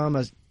doesn't become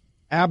an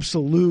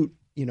absolute,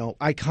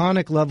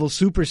 iconic level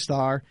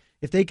superstar,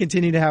 if they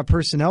continue to have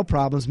personnel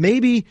problems,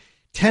 maybe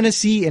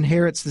Tennessee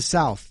inherits the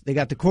South. They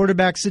got the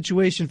quarterback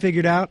situation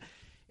figured out.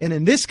 And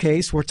in this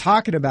case, we're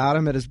talking about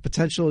him as a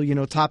potential,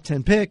 top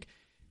 10 pick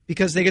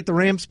because they get the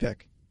Rams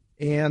pick.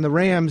 And the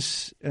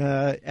Rams,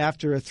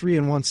 after a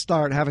 3-1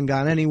 start, haven't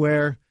gone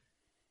anywhere.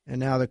 And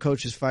now the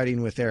coach is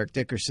fighting with Eric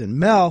Dickerson.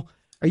 Mel,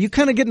 are you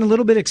kind of getting a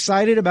little bit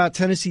excited about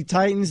Tennessee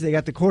Titans? They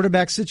got the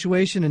quarterback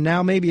situation and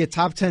now maybe a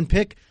top 10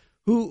 pick.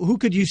 Who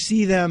could you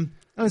see them,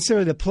 not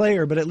necessarily the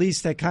player, but at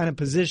least that kind of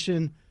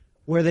position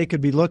where they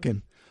could be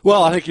looking?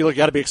 Well, I think you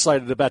got to be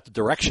excited about the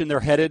direction they're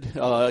headed.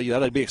 You got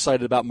to be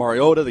excited about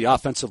Mariota, the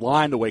offensive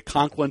line, the way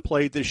Conklin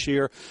played this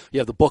year. You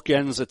have the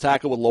bookends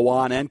attacker with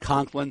Lewan and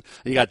Conklin.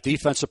 You got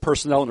defensive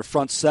personnel in the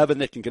front 7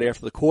 that can get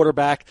after the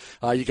quarterback.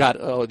 You got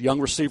a young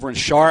receiver in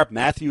Sharp.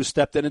 Matthews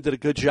stepped in and did a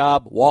good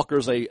job.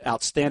 Walker's a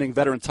outstanding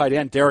veteran tight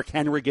end. Derrick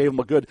Henry gave him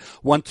a good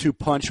 1-2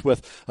 punch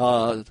with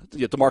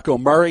DeMarco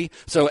Murray.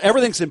 So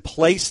everything's in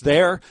place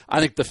there. I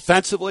think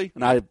defensively,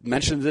 and I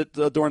mentioned it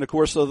during the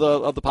course of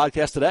the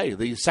podcast today,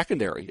 the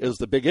secondary is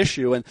the big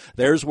issue, and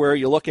there's where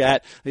you look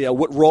at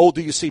what role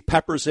do you see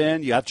Peppers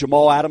in. You have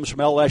Jamal Adams from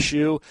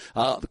LSU.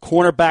 The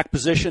cornerback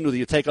position, whether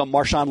you take on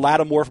Marshawn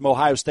Lattimore from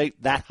Ohio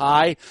State that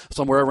high,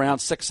 somewhere around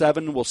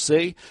 6'7", we'll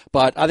see.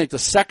 But I think the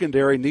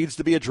secondary needs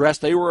to be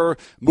addressed. They were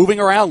moving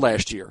around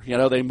last year.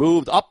 They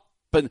moved up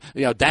and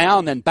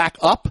down and back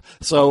up.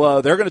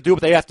 So they're going to do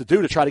what they have to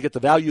do to try to get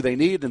the value they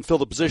need and fill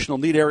the positional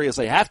need areas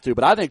they have to.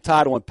 But I think,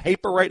 Todd, on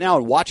paper right now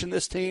and watching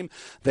this team,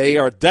 they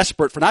are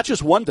desperate for not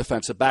just one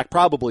defensive back,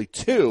 probably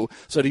 2.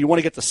 So do you want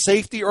to get the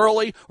safety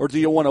early or do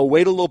you want to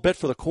wait a little bit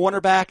for the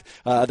cornerback?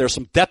 There's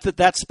some depth at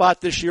that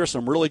spot this year,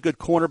 some really good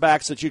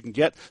cornerbacks that you can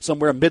get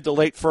somewhere mid to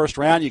late first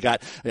round. You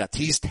got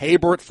Tease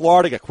Tabor at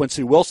Florida, you got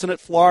Quincy Wilson at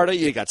Florida,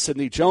 you got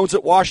Sidney Jones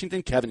at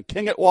Washington, Kevin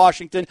King at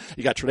Washington,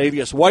 you got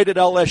Tre'Davious White at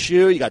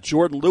LSU, you got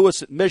Jordan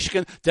Lewis at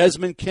Michigan,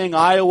 Desmond King,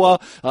 Iowa,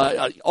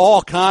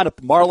 all kind of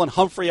Marlon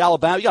Humphrey,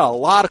 Alabama. You got a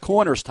lot of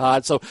corners,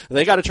 Todd, so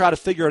they got to try to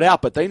figure it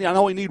out. But they not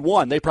only need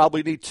 1, they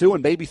probably need 2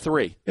 and maybe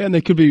 3. Yeah, and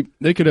they could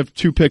have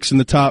 2 picks in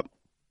the top,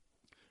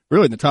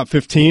 really in the top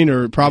 15,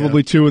 or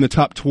probably 2 in the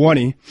top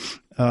 20.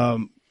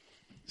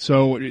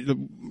 So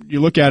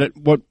you look at it,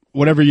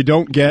 whatever you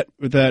don't get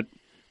with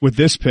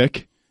this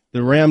pick,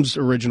 the Rams'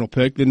 original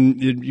pick, then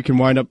you can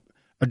wind up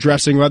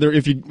addressing whether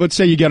let's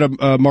say you get a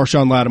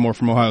Marshawn Lattimore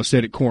from Ohio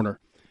State at corner,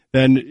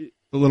 then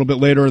a little bit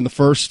later in the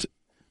first,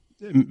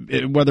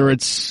 whether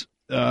it's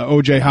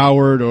O.J.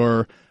 Howard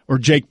or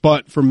Jake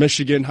Butt from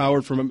Michigan,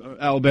 Howard from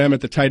Alabama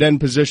at the tight end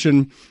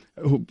position,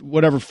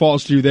 whatever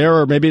falls to you there,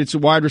 or maybe it's a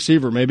wide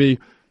receiver. Maybe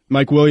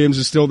Mike Williams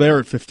is still there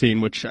at 15,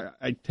 which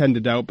I tend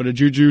to doubt, but a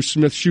Juju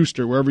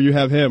Smith-Schuster, wherever you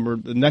have him, or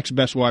the next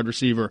best wide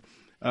receiver,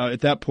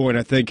 at that point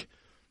I think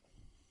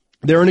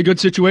they're in a good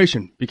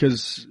situation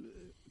because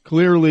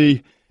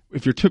clearly,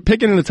 if you're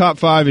picking in the top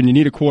 5 and you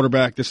need a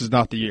quarterback, this is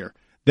not the year.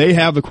 They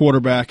have the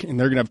quarterback, and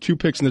they're going to have 2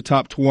 picks in the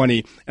top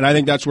 20, and I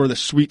think that's where the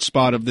sweet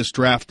spot of this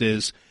draft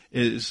is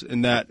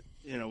in that,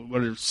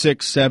 whether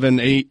 6, 7,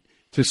 8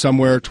 to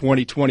somewhere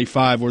 20,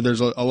 25, where there's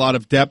a lot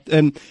of depth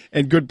and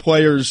good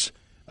players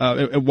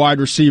at wide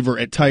receiver,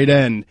 at tight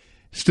end,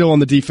 still on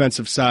the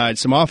defensive side.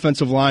 Some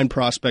offensive line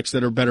prospects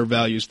that are better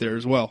values there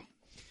as well.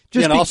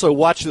 And also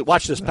watch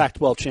this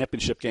Pac-12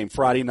 championship game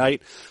Friday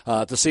night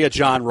to see a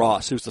John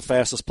Ross, who's the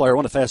fastest player,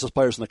 one of the fastest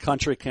players in the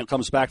country,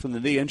 comes back from the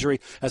knee injury,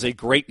 has a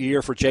great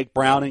year for Jake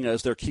Browning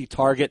as their key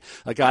target,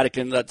 a guy that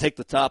can take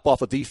the top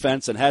off of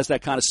defense and has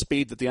that kind of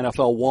speed that the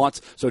NFL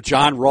wants. So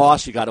John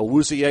Ross, you got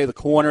Awuzie, the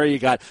corner, you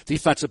got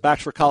defensive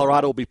backs for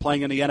Colorado will be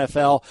playing in the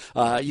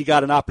NFL. You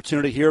got an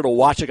opportunity here to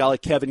watch a guy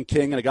like Kevin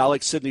King and a guy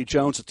like Sidney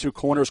Jones, the two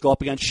corners, go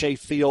up against Shea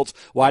Fields,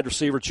 wide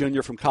receiver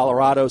junior from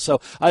Colorado. So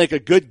I think a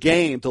good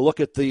game to look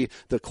at the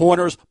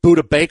corners.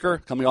 Budda Baker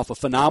coming off a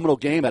phenomenal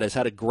game that has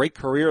had a great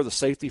career, the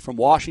safety from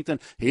Washington.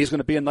 He's going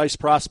to be a nice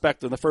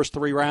prospect in the first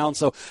 3 rounds.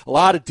 So a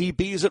lot of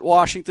DBs at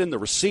Washington, the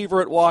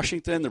receiver at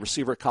Washington, the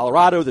receiver at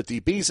Colorado, the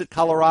DBs at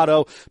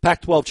Colorado.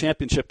 Pac-12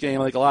 championship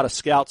game. I think a lot of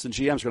scouts and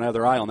GMs are going to have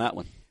their eye on that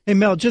one. Hey,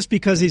 Mel, just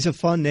because he's a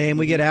fun name,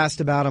 we get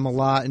asked about him a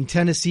lot, and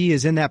Tennessee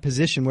is in that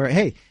position where,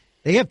 hey,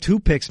 they have 2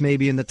 picks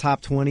maybe in the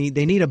top 20.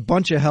 They need a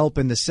bunch of help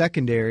in the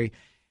secondary.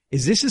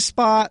 Is this a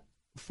spot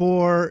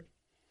for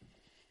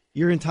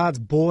your and Todd's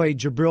boy,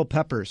 Jabril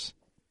Peppers?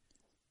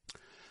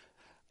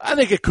 I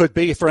think it could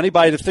be for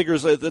anybody that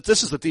figures that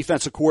this is the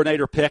defensive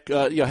coordinator pick.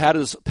 How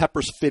does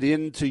Peppers fit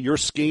into your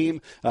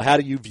scheme? How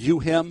do you view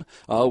him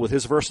with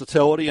his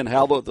versatility and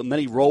how the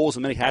many roles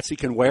and many hats he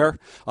can wear?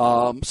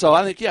 So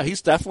I think,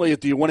 he's definitely.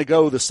 Do you want to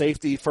go the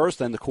safety first,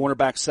 then the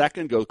cornerback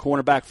second? Go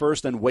cornerback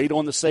first, then wait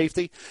on the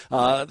safety.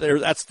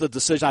 That's the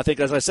decision. I think,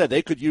 as I said,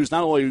 they could use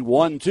not only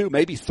 1, 2,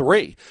 maybe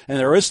 3, and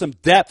there is some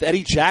depth.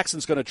 Eddie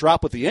Jackson's going to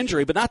drop with the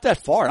injury, but not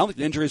that far. I don't think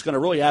the injury is going to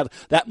really have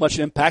that much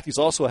impact. He's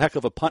also a heck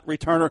of a punt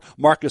returner.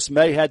 Marcus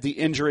May had the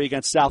injury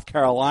against South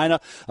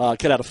Carolina.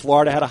 Kid out of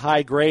Florida had a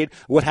high grade.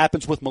 What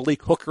happens with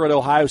Malik Hooker at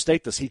Ohio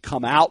State? Does he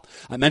come out?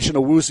 I mentioned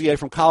Awuzie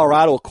from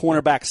Colorado, a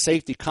cornerback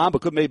safety combo,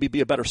 could maybe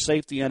be a better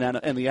safety in the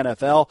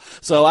NFL.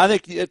 So I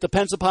think it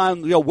depends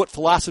upon what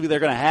philosophy they're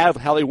going to have,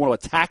 how they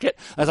want to attack it.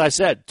 As I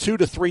said, 2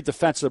 to 3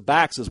 defensive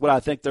backs is what I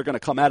think they're going to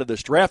come out of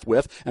this draft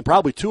with, and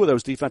probably 2 of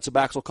those defensive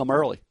backs will come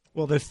early.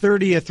 Well, they're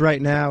 30th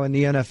right now in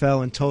the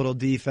NFL in total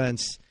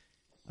defense.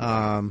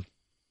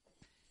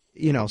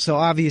 So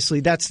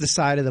obviously that's the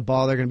side of the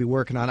ball they're going to be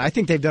working on. I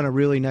think they've done a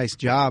really nice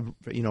job,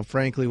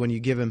 frankly, when you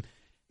give him,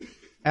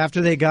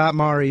 after they got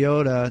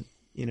Mariota,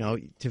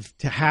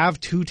 to have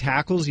 2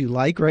 tackles you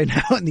like right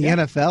now in the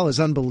NFL is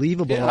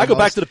unbelievable. Yeah, I go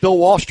back to the Bill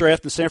Walsh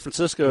draft in San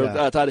Francisco.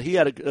 Yeah. He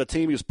had a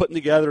team he was putting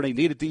together, and he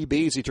needed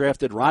DBs. He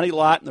drafted Ronnie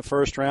Lott in the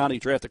first round. He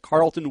drafted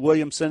Carlton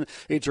Williamson.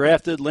 He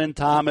drafted Lynn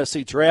Thomas.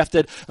 He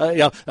drafted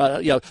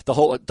the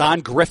whole Don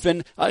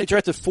Griffin. He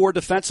drafted 4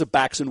 defensive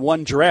backs in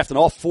one draft, and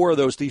all 4 of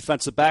those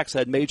defensive backs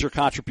had major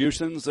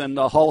contributions and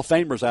Hall of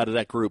Famers out of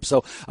that group.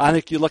 So I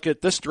think you look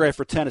at this draft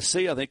for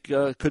Tennessee, I think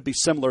could be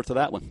similar to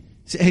that one.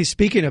 Hey,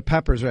 speaking of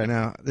Peppers right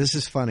now, this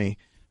is funny.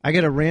 I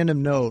get a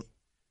random note.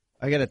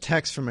 I get a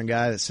text from a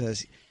guy that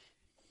says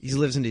he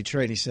lives in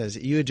Detroit, and he says,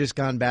 you had just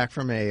gone back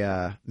from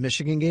a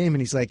Michigan game,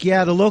 and he's like,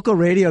 yeah, the local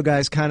radio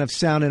guy's kind of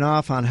sounding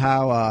off on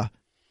how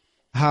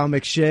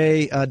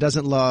McShay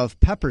doesn't love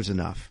Peppers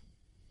enough.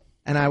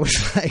 And I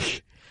was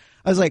like,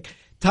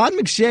 Todd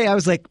McShay, I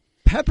was like,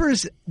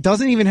 Peppers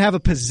doesn't even have a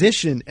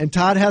position, and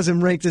Todd has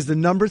him ranked as the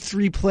number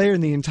 3 player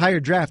in the entire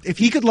draft. If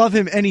he could love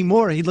him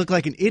anymore, he'd look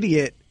like an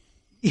idiot.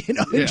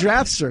 In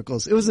draft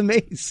circles. It was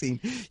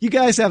amazing. You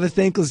guys have a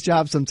thankless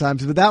job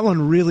sometimes, but that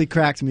one really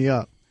cracked me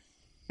up.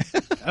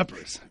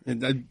 Peppers.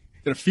 And I did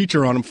a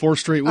feature on him 4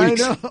 straight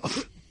weeks. I know.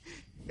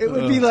 It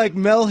would be like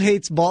Mel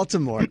hates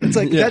Baltimore. It's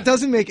like, that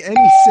doesn't make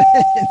any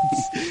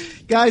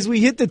sense. Guys,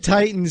 we hit the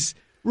Titans.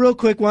 Real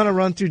quick, want to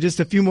run through just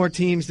a few more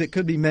teams that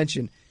could be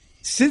mentioned.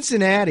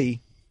 Cincinnati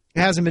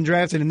hasn't been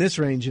drafted in this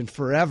range in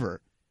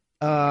forever.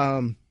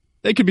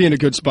 They could be in a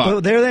good spot.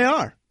 Well, there they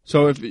are.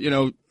 So if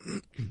you've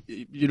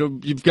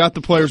got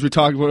the players we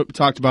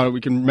talked about it, we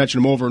can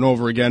mention them over and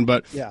over again.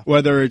 But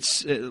whether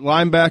it's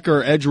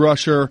linebacker, edge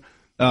rusher,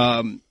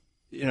 at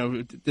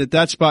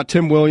that spot,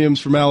 Tim Williams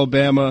from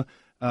Alabama,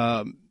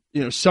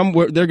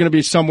 somewhere they're going to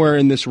be somewhere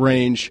in this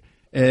range,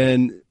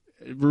 and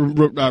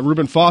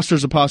Reuben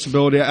Foster's a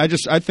possibility.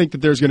 I think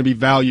that there's going to be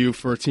value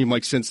for a team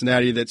like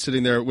Cincinnati that's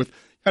sitting there with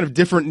kind of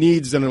different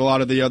needs than a lot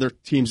of the other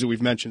teams that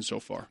we've mentioned so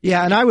far.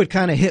 Yeah, and I would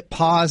kind of hit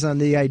pause on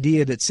the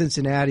idea that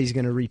Cincinnati's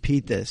going to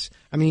repeat this.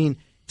 I mean,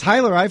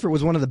 Tyler Eifert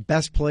was one of the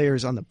best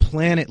players on the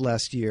planet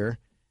last year.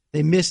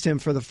 They missed him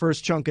for the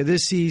first chunk of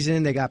this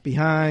season. They got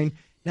behind.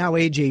 Now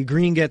A.J.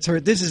 Green gets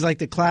hurt. This is like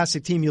the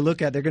classic team you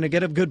look at. They're going to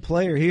get a good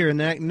player here, and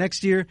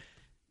next year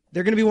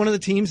they're going to be one of the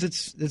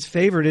teams that's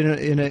favored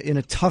in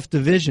a tough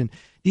division.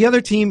 The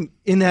other team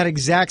in that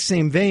exact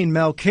same vein,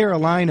 Mel,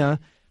 Carolina.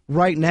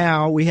 Right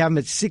now, we have them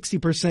at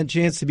 60%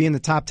 chance to be in the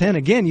top 10.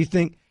 Again, you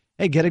think,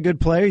 hey, get a good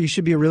player. You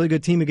should be a really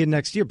good team again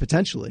next year,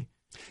 potentially.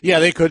 Yeah,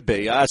 they could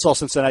be. I saw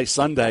Cincinnati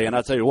Sunday, and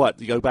I'll tell you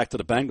what, you go back to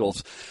the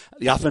Bengals,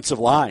 the offensive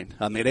line.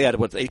 I mean, they had,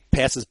 8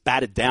 passes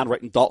batted down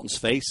right in Dalton's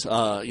face,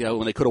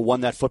 when they could have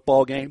won that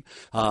football game.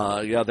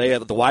 They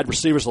had the wide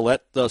receivers to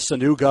let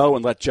Sanu go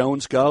and let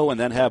Jones go, and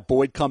then have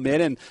Boyd come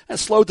in, and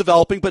slow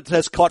developing, but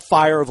has caught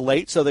fire of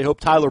late, so they hope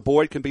Tyler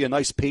Boyd can be a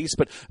nice piece,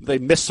 but they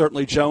miss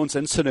certainly Jones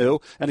and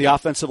Sanu, and the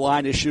offensive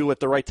line issue at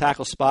the right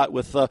tackle spot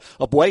with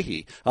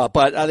Abuehi.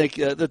 But I think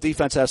the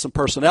defense has some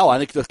personnel. I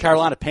think the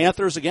Carolina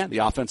Panthers, again, the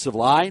offensive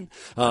line,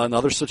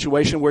 another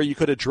situation where you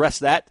could address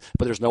that,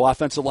 but there's no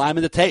offensive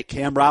lineman to take.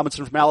 Cam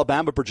Robinson from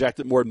Alabama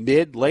projected more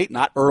mid, late,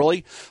 not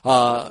early.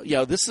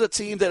 This is a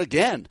team that,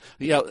 again,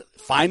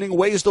 finding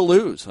ways to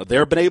lose.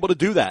 They've been able to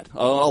do that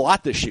a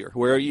lot this year,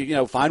 where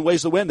you find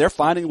ways to win. They're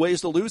finding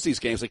ways to lose these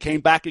games. They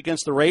came back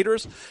against the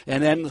Raiders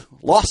and then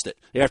lost it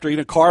after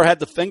even Carr had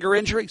the finger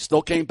injury.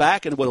 Still came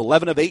back and with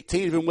 11 of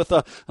 18, even with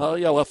a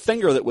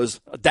finger that was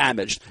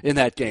damaged in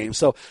that game.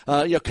 So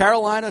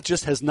Carolina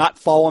just has not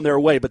fallen their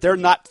way, but they're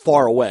not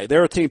far away.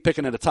 They're a team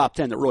picking in the top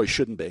 10 that really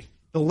shouldn't be.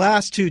 The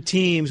last two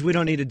teams, we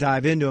don't need to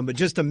dive into them, but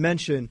just to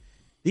mention,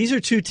 these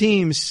are two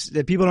teams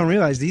that people don't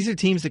realize. These are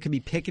teams that could be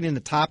picking in the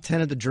top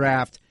 10 of the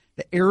draft.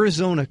 The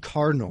Arizona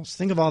Cardinals.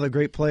 Think of all the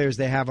great players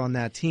they have on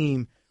that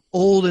team.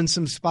 Old in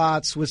some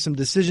spots with some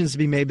decisions to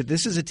be made, but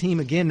this is a team,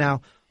 again,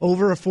 now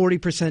over a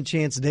 40%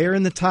 chance they're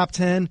in the top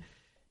 10.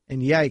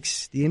 And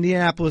yikes, the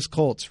Indianapolis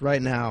Colts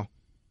right now,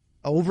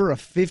 over a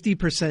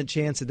 50%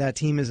 chance that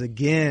team is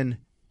again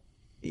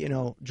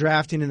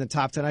drafting in the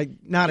top 10.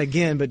 Not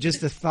again, but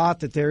just the thought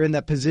that they're in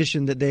that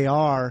position that they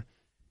are,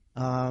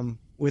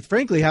 with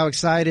frankly how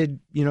excited,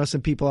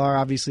 some people are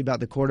obviously about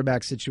the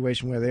quarterback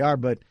situation where they are.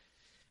 But,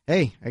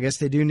 hey, I guess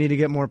they do need to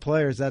get more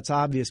players. That's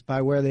obvious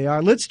by where they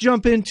are. Let's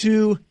jump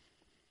into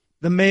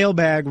the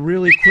mailbag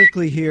really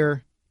quickly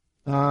here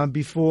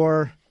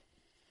before,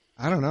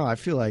 I don't know, I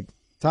feel like,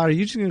 Todd, are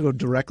you just going to go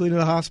directly to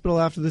the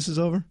hospital after this is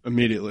over?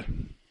 Immediately.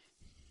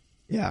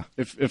 Yeah.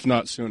 If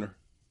not sooner.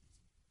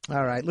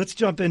 All right, let's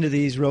jump into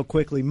these real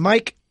quickly.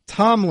 Mike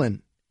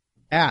Tomlin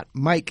at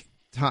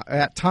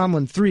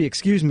Tomlin3,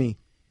 excuse me.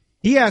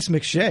 He asked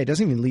McShay.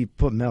 Doesn't even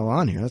put Mel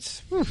on here.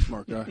 That's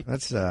smart guy.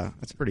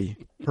 That's pretty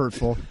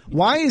hurtful.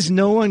 Why is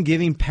no one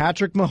giving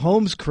Patrick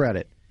Mahomes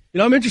credit?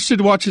 I'm interested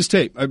to watch his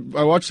tape. I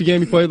watched the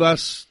game he played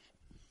last.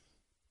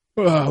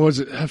 Was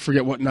it? I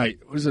forget what night.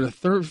 Was it a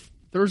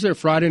Thursday or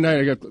Friday night?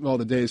 I got all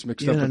the days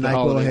mixed up with the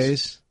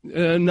holidays.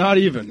 Not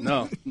even.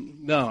 No.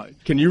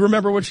 Can you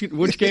remember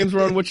which games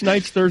were on which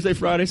nights? Thursday,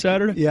 Friday,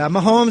 Saturday? Yeah,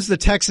 Mahomes, the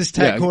Texas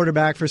Tech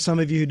quarterback, for some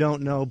of you who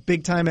don't know.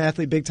 Big-time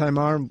athlete, big-time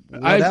arm.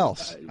 What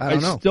else? I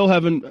don't know. Still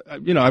haven't,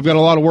 I've got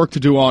a lot of work to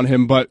do on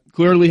him, but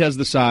clearly has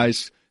the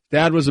size.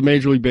 Dad was a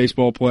Major League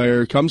Baseball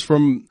player. Comes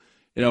from,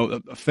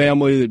 a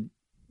family that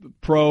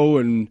pro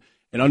and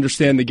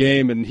understand the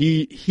game, and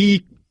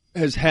he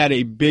has had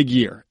a big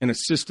year in a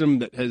system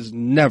that has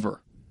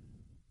never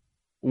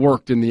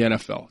worked in the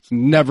NFL. It's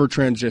never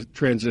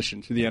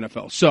transitioned to the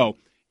NFL. So,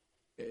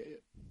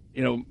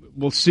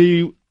 we'll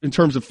see in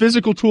terms of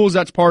physical tools,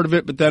 that's part of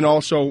it, but then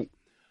also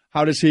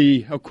how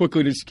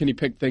quickly can he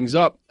pick things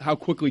up? How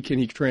quickly can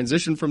he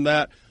transition from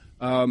that?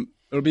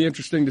 It'll be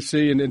interesting to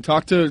see and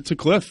talk to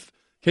Cliff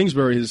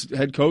Kingsbury, his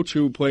head coach,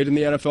 who played in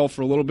the NFL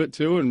for a little bit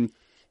too, and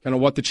kind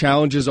of what the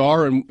challenges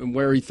are and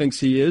where he thinks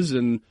he is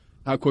and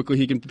how quickly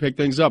he can pick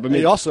things up. I mean,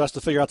 he also has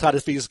to figure out how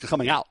if he's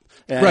coming out.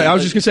 And right, I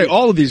was just going to say,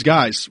 all of these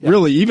guys,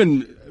 really,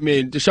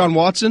 Deshaun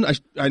Watson,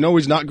 I know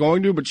he's not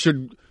going to, but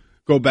should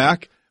go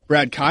back.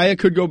 Brad Kaya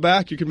could go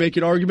back. You could make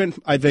an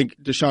argument. I think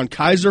Deshaun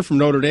Kaiser from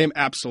Notre Dame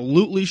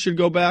absolutely should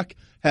go back.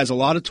 Has a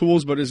lot of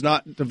tools, but is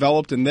not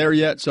developed in there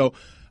yet. So,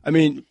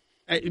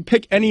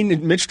 pick any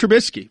Mitch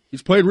Trubisky.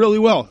 He's played really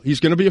well. He's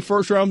going to be a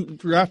first-round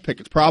draft pick.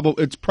 It's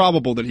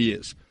probable that he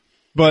is.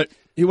 But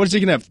what is he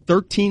going to have,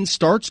 13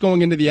 starts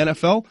going into the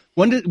NFL?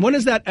 When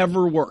has that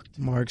ever worked?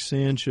 Mark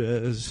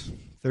Sanchez,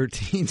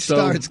 13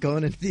 starts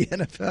going into the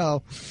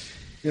NFL.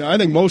 I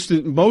think most,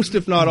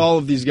 if not all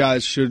of these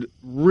guys should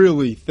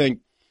really think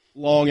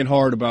long and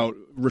hard about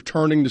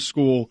returning to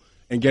school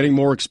and getting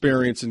more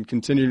experience and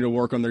continuing to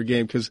work on their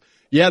game. Because,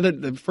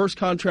 the first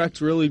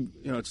contract's really,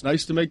 it's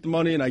nice to make the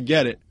money, and I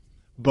get it.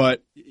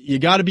 But you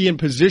got to be in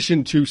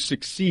position to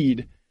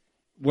succeed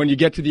when you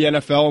get to the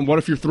NFL. And what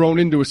if you're thrown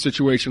into a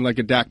situation like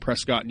a Dak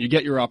Prescott and you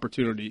get your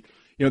opportunity?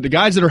 The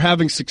guys that are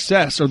having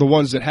success are the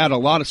ones that had a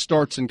lot of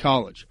starts in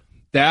college.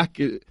 Dak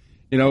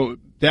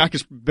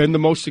has been the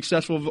most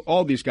successful of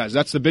all these guys.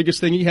 That's the biggest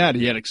thing he had.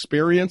 He had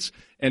experience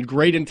and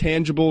great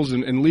intangibles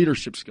and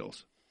leadership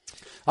skills.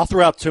 I'll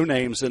throw out two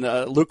names, and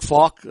Luke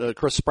Falk,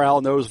 Chris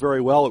Sproul knows very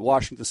well at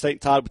Washington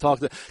State. Todd, we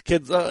talked to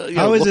kids.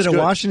 How is it a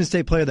Washington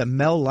State player that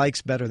Mel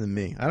likes better than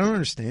me? I don't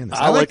understand this.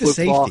 I like the Luke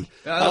safety. Falk.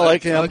 I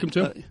like him. I like him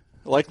too. I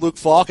like Luke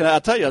Falk, and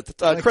I'll tell you,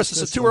 Chris,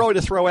 is it too early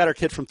to throw out our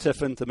kid from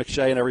Tiffin to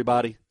McShay and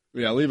everybody?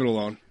 Yeah, leave it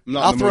alone.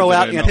 I'll throw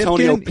out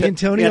Antonio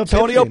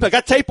Pipkin.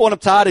 Got tape on him,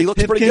 Todd. He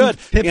looks pretty good.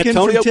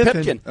 Antonio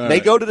Pipkin. They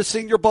go to the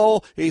Senior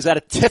Bowl. He's at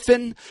a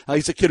Tiffin.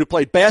 He's a kid who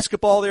played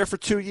basketball there for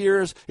 2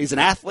 years. He's an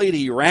athlete.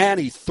 He ran.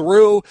 He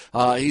threw.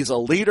 He's a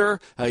leader.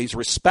 He's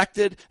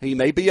respected. He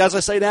may be, as I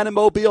say, down in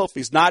Mobile. If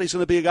he's not, he's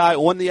going to be a guy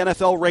on the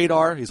NFL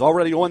radar. He's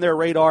already on their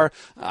radar.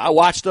 I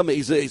watched him.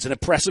 He's an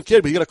impressive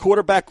kid. But you got a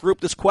quarterback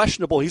group that's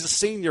questionable. He's a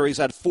senior. He's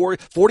had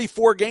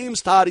 44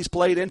 games, Todd, he's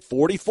played in.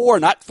 44,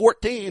 not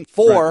 14.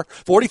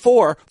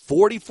 44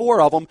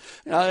 of them.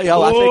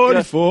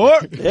 44.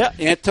 Yeah,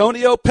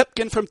 Antonio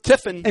Pipkin from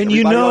Tiffin. And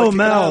you know,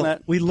 Mel,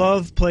 we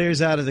love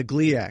players out of the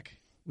GLIAC.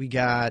 We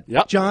got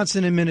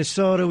Johnson in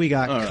Minnesota. We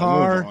got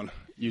Carr.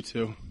 You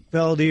too.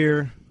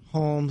 Beldier,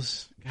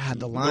 Holmes. God,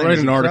 the line. Write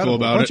an article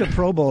about it. A bunch of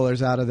Pro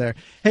Bowlers out of there.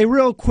 Hey,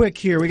 real quick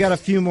here. We got a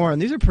few more,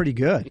 and these are pretty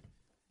good.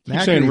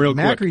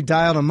 Macri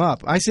dialed them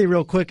up. I say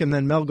real quick, and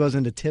then Mel goes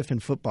into Tiffin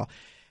football.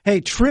 Hey,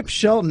 Trip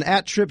Shelton,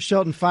 at Trip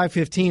Shelton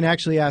 515,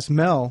 actually asked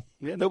Mel.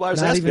 Yeah, nobody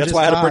was asking me. That's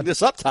why I had to bring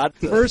this up, Todd.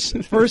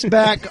 First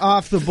back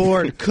off the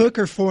board, Cook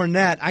or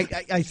Fournette.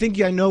 I think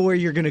I know where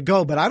you're going to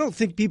go, but I don't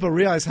think people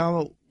realize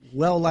how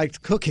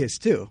well-liked Cook is,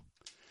 too.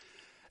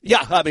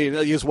 Yeah, I mean,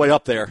 he's way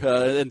up there.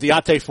 And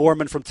Deontay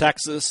Foreman from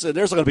Texas. And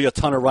there's going to be a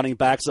ton of running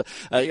backs.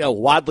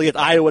 Wadley at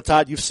Iowa,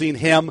 Todd, you've seen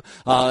him.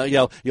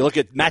 You look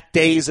at Matt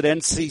Days at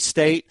NC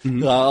State.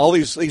 Mm-hmm. All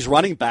these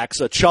running backs,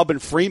 Chubb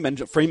and Freeman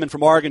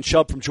from Oregon,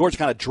 Chubb from Georgia,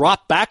 kind of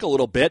dropped back a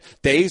little bit.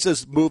 Days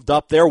has moved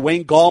up there.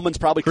 Wayne Gallman's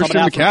probably coming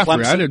out from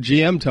Clemson. I had a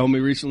GM tell me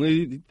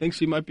recently he thinks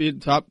he might be a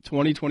top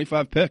 20,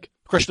 25 pick.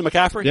 Christian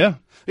McCaffrey?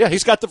 Yeah,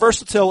 he's got the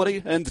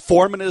versatility, and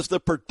Foreman is the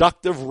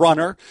productive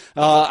runner.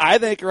 I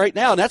think right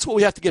now, and that's what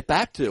we have to get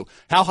back to.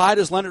 How high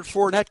does Leonard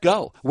Fournette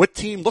go? What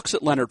team looks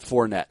at Leonard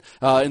Fournette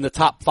in the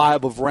top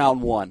 5 of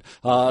round 1?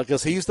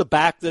 Because he's the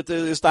back that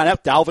is not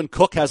up. Dalvin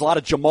Cook has a lot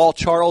of Jamal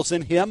Charles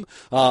in him,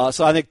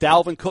 so I think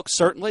Dalvin Cook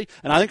certainly,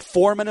 and I think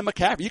Foreman and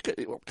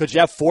McCaffrey. Could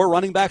you have 4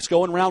 running backs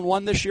going round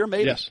 1 this year?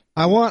 Maybe. Yes.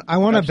 I want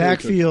a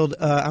backfield.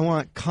 I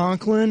want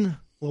Conklin,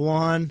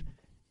 Lewan.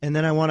 And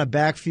then I want a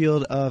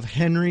backfield of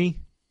Henry,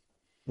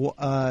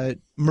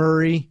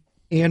 Murray,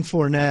 and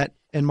Fournette,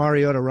 and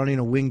Mariota running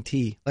a wing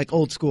T, like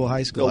old school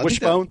high school. A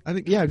wishbone? I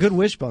think a good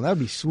wishbone. That would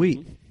be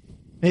sweet.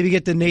 Maybe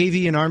get the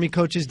Navy and Army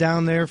coaches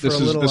down there for a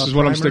little. This is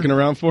what I'm sticking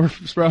around for,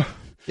 Sprout.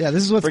 Yeah,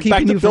 this is what's Bring keeping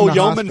back you from the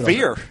Bill hospital. Yeoman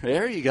Veer.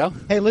 There you go.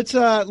 Hey, let's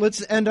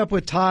end up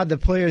with Todd, the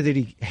player that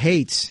he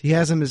hates. He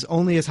has him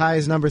only as high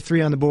as number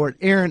 3 on the board.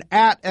 Aaron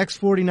at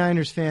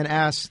X49ers fan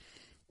asks,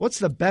 "What's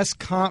the best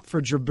comp for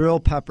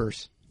Jabril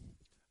Peppers?"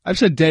 I've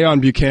said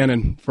Deion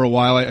Buchanan for a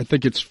while. I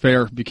think it's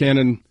fair.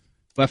 Buchanan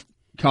left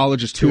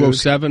college as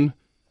 207.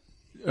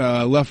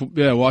 Left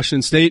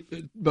Washington State,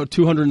 about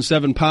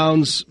 207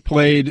 pounds.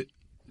 Played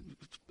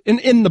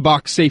in the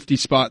box safety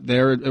spot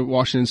there at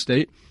Washington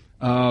State.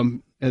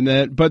 But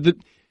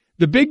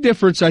the big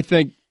difference I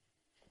think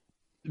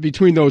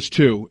between those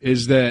two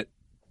is that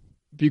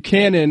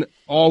Buchanan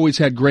always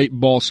had great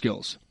ball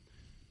skills.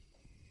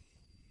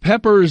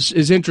 Peppers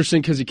is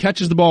interesting because he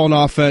catches the ball on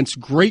offense,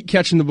 great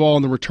catching the ball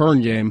in the return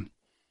game,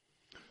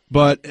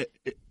 but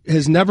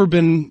has never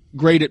been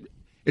great at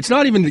 – it's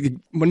not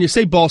even – when you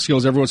say ball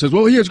skills, everyone says,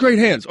 well, he has great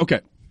hands. Okay,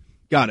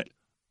 got it.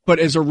 But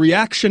as a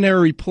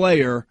reactionary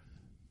player,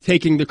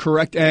 taking the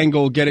correct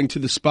angle, getting to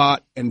the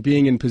spot, and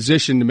being in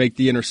position to make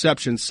the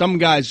interception, some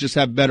guys just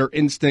have better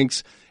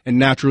instincts and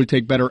naturally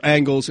take better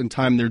angles and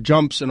time their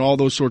jumps and all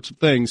those sorts of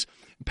things.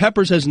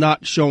 Peppers has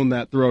not shown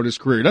that throughout his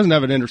career. He doesn't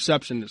have an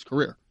interception in his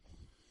career.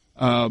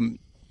 And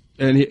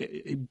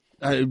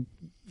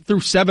through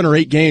 7 or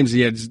 8 games,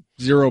 he had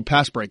 0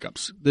 pass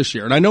breakups this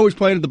year. And I know he's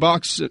playing in the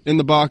box and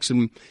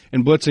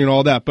blitzing and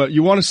all that, but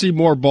you want to see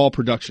more ball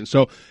production.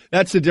 So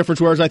that's the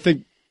difference. Whereas I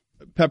think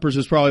Peppers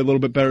is probably a little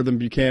bit better than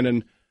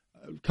Buchanan,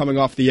 coming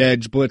off the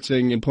edge,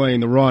 blitzing and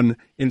playing the run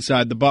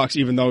inside the box,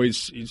 even though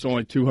he's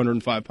only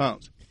 205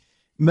 pounds.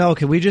 Mel,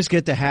 can we just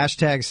get the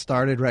hashtag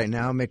started right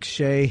now?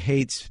 McShay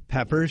hates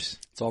Peppers.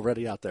 It's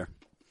already out there.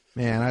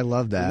 Man, I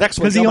love that.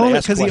 Because he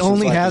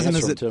only has him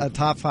as a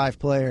top 5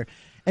 player.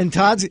 And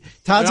Todd's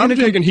I'm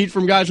taking heat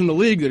from guys in the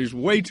league that he's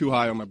way too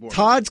high on my board.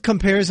 Todd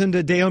compares him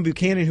to Deion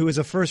Buchanan, who is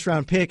a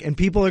first-round pick, and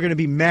people are going to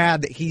be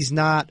mad that he's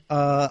not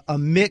a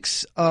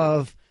mix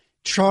of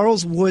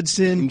Charles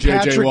Woodson,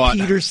 Patrick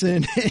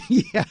Peterson,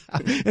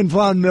 and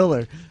Von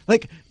Miller.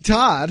 Like,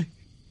 Todd,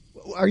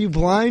 are you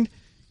blind?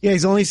 Yeah,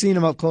 he's only seen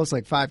him up close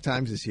like 5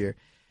 times this year.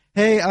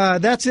 Hey,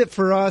 that's it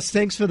for us.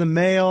 Thanks for the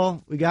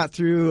mail. We got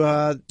through.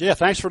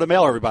 Thanks for the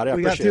mail, everybody.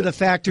 We got through the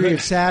Factory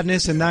of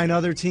Sadness and 9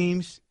 other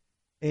teams.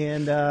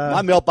 And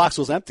my mailbox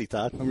was empty,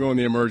 Todd. I'm going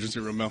to the emergency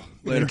room, Mel.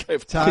 Later.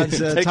 Todd's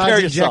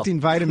injecting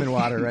vitamin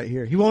water right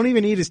here. He won't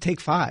even eat his Take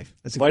 5.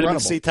 That's incredible.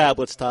 Vitamin C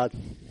tablets, Todd.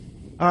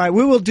 All right,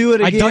 we will do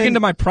it again. I dug into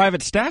my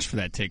private stash for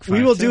that Take 5.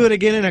 We will do it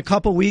again in a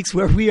couple weeks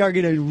where we are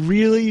getting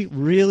really,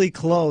 really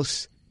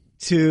close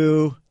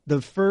to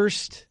the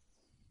first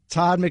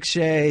Todd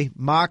McShay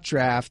mock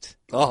draft.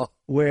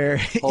 Where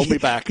hold me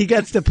back. He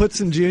gets to put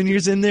some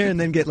juniors in there and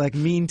then get like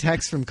mean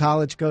texts from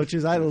college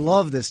coaches. I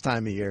love this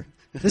time of year.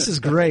 This is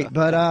great.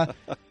 But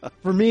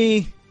for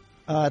me,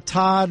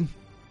 Todd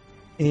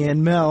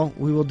and Mel.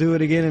 We will do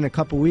it again in a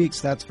couple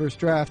weeks. That's First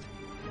Draft.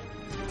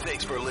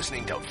 Thanks for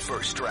listening to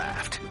First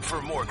Draft.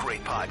 For more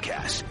great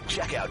podcasts,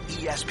 check out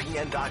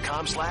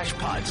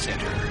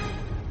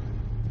ESPN.com/PodCenter.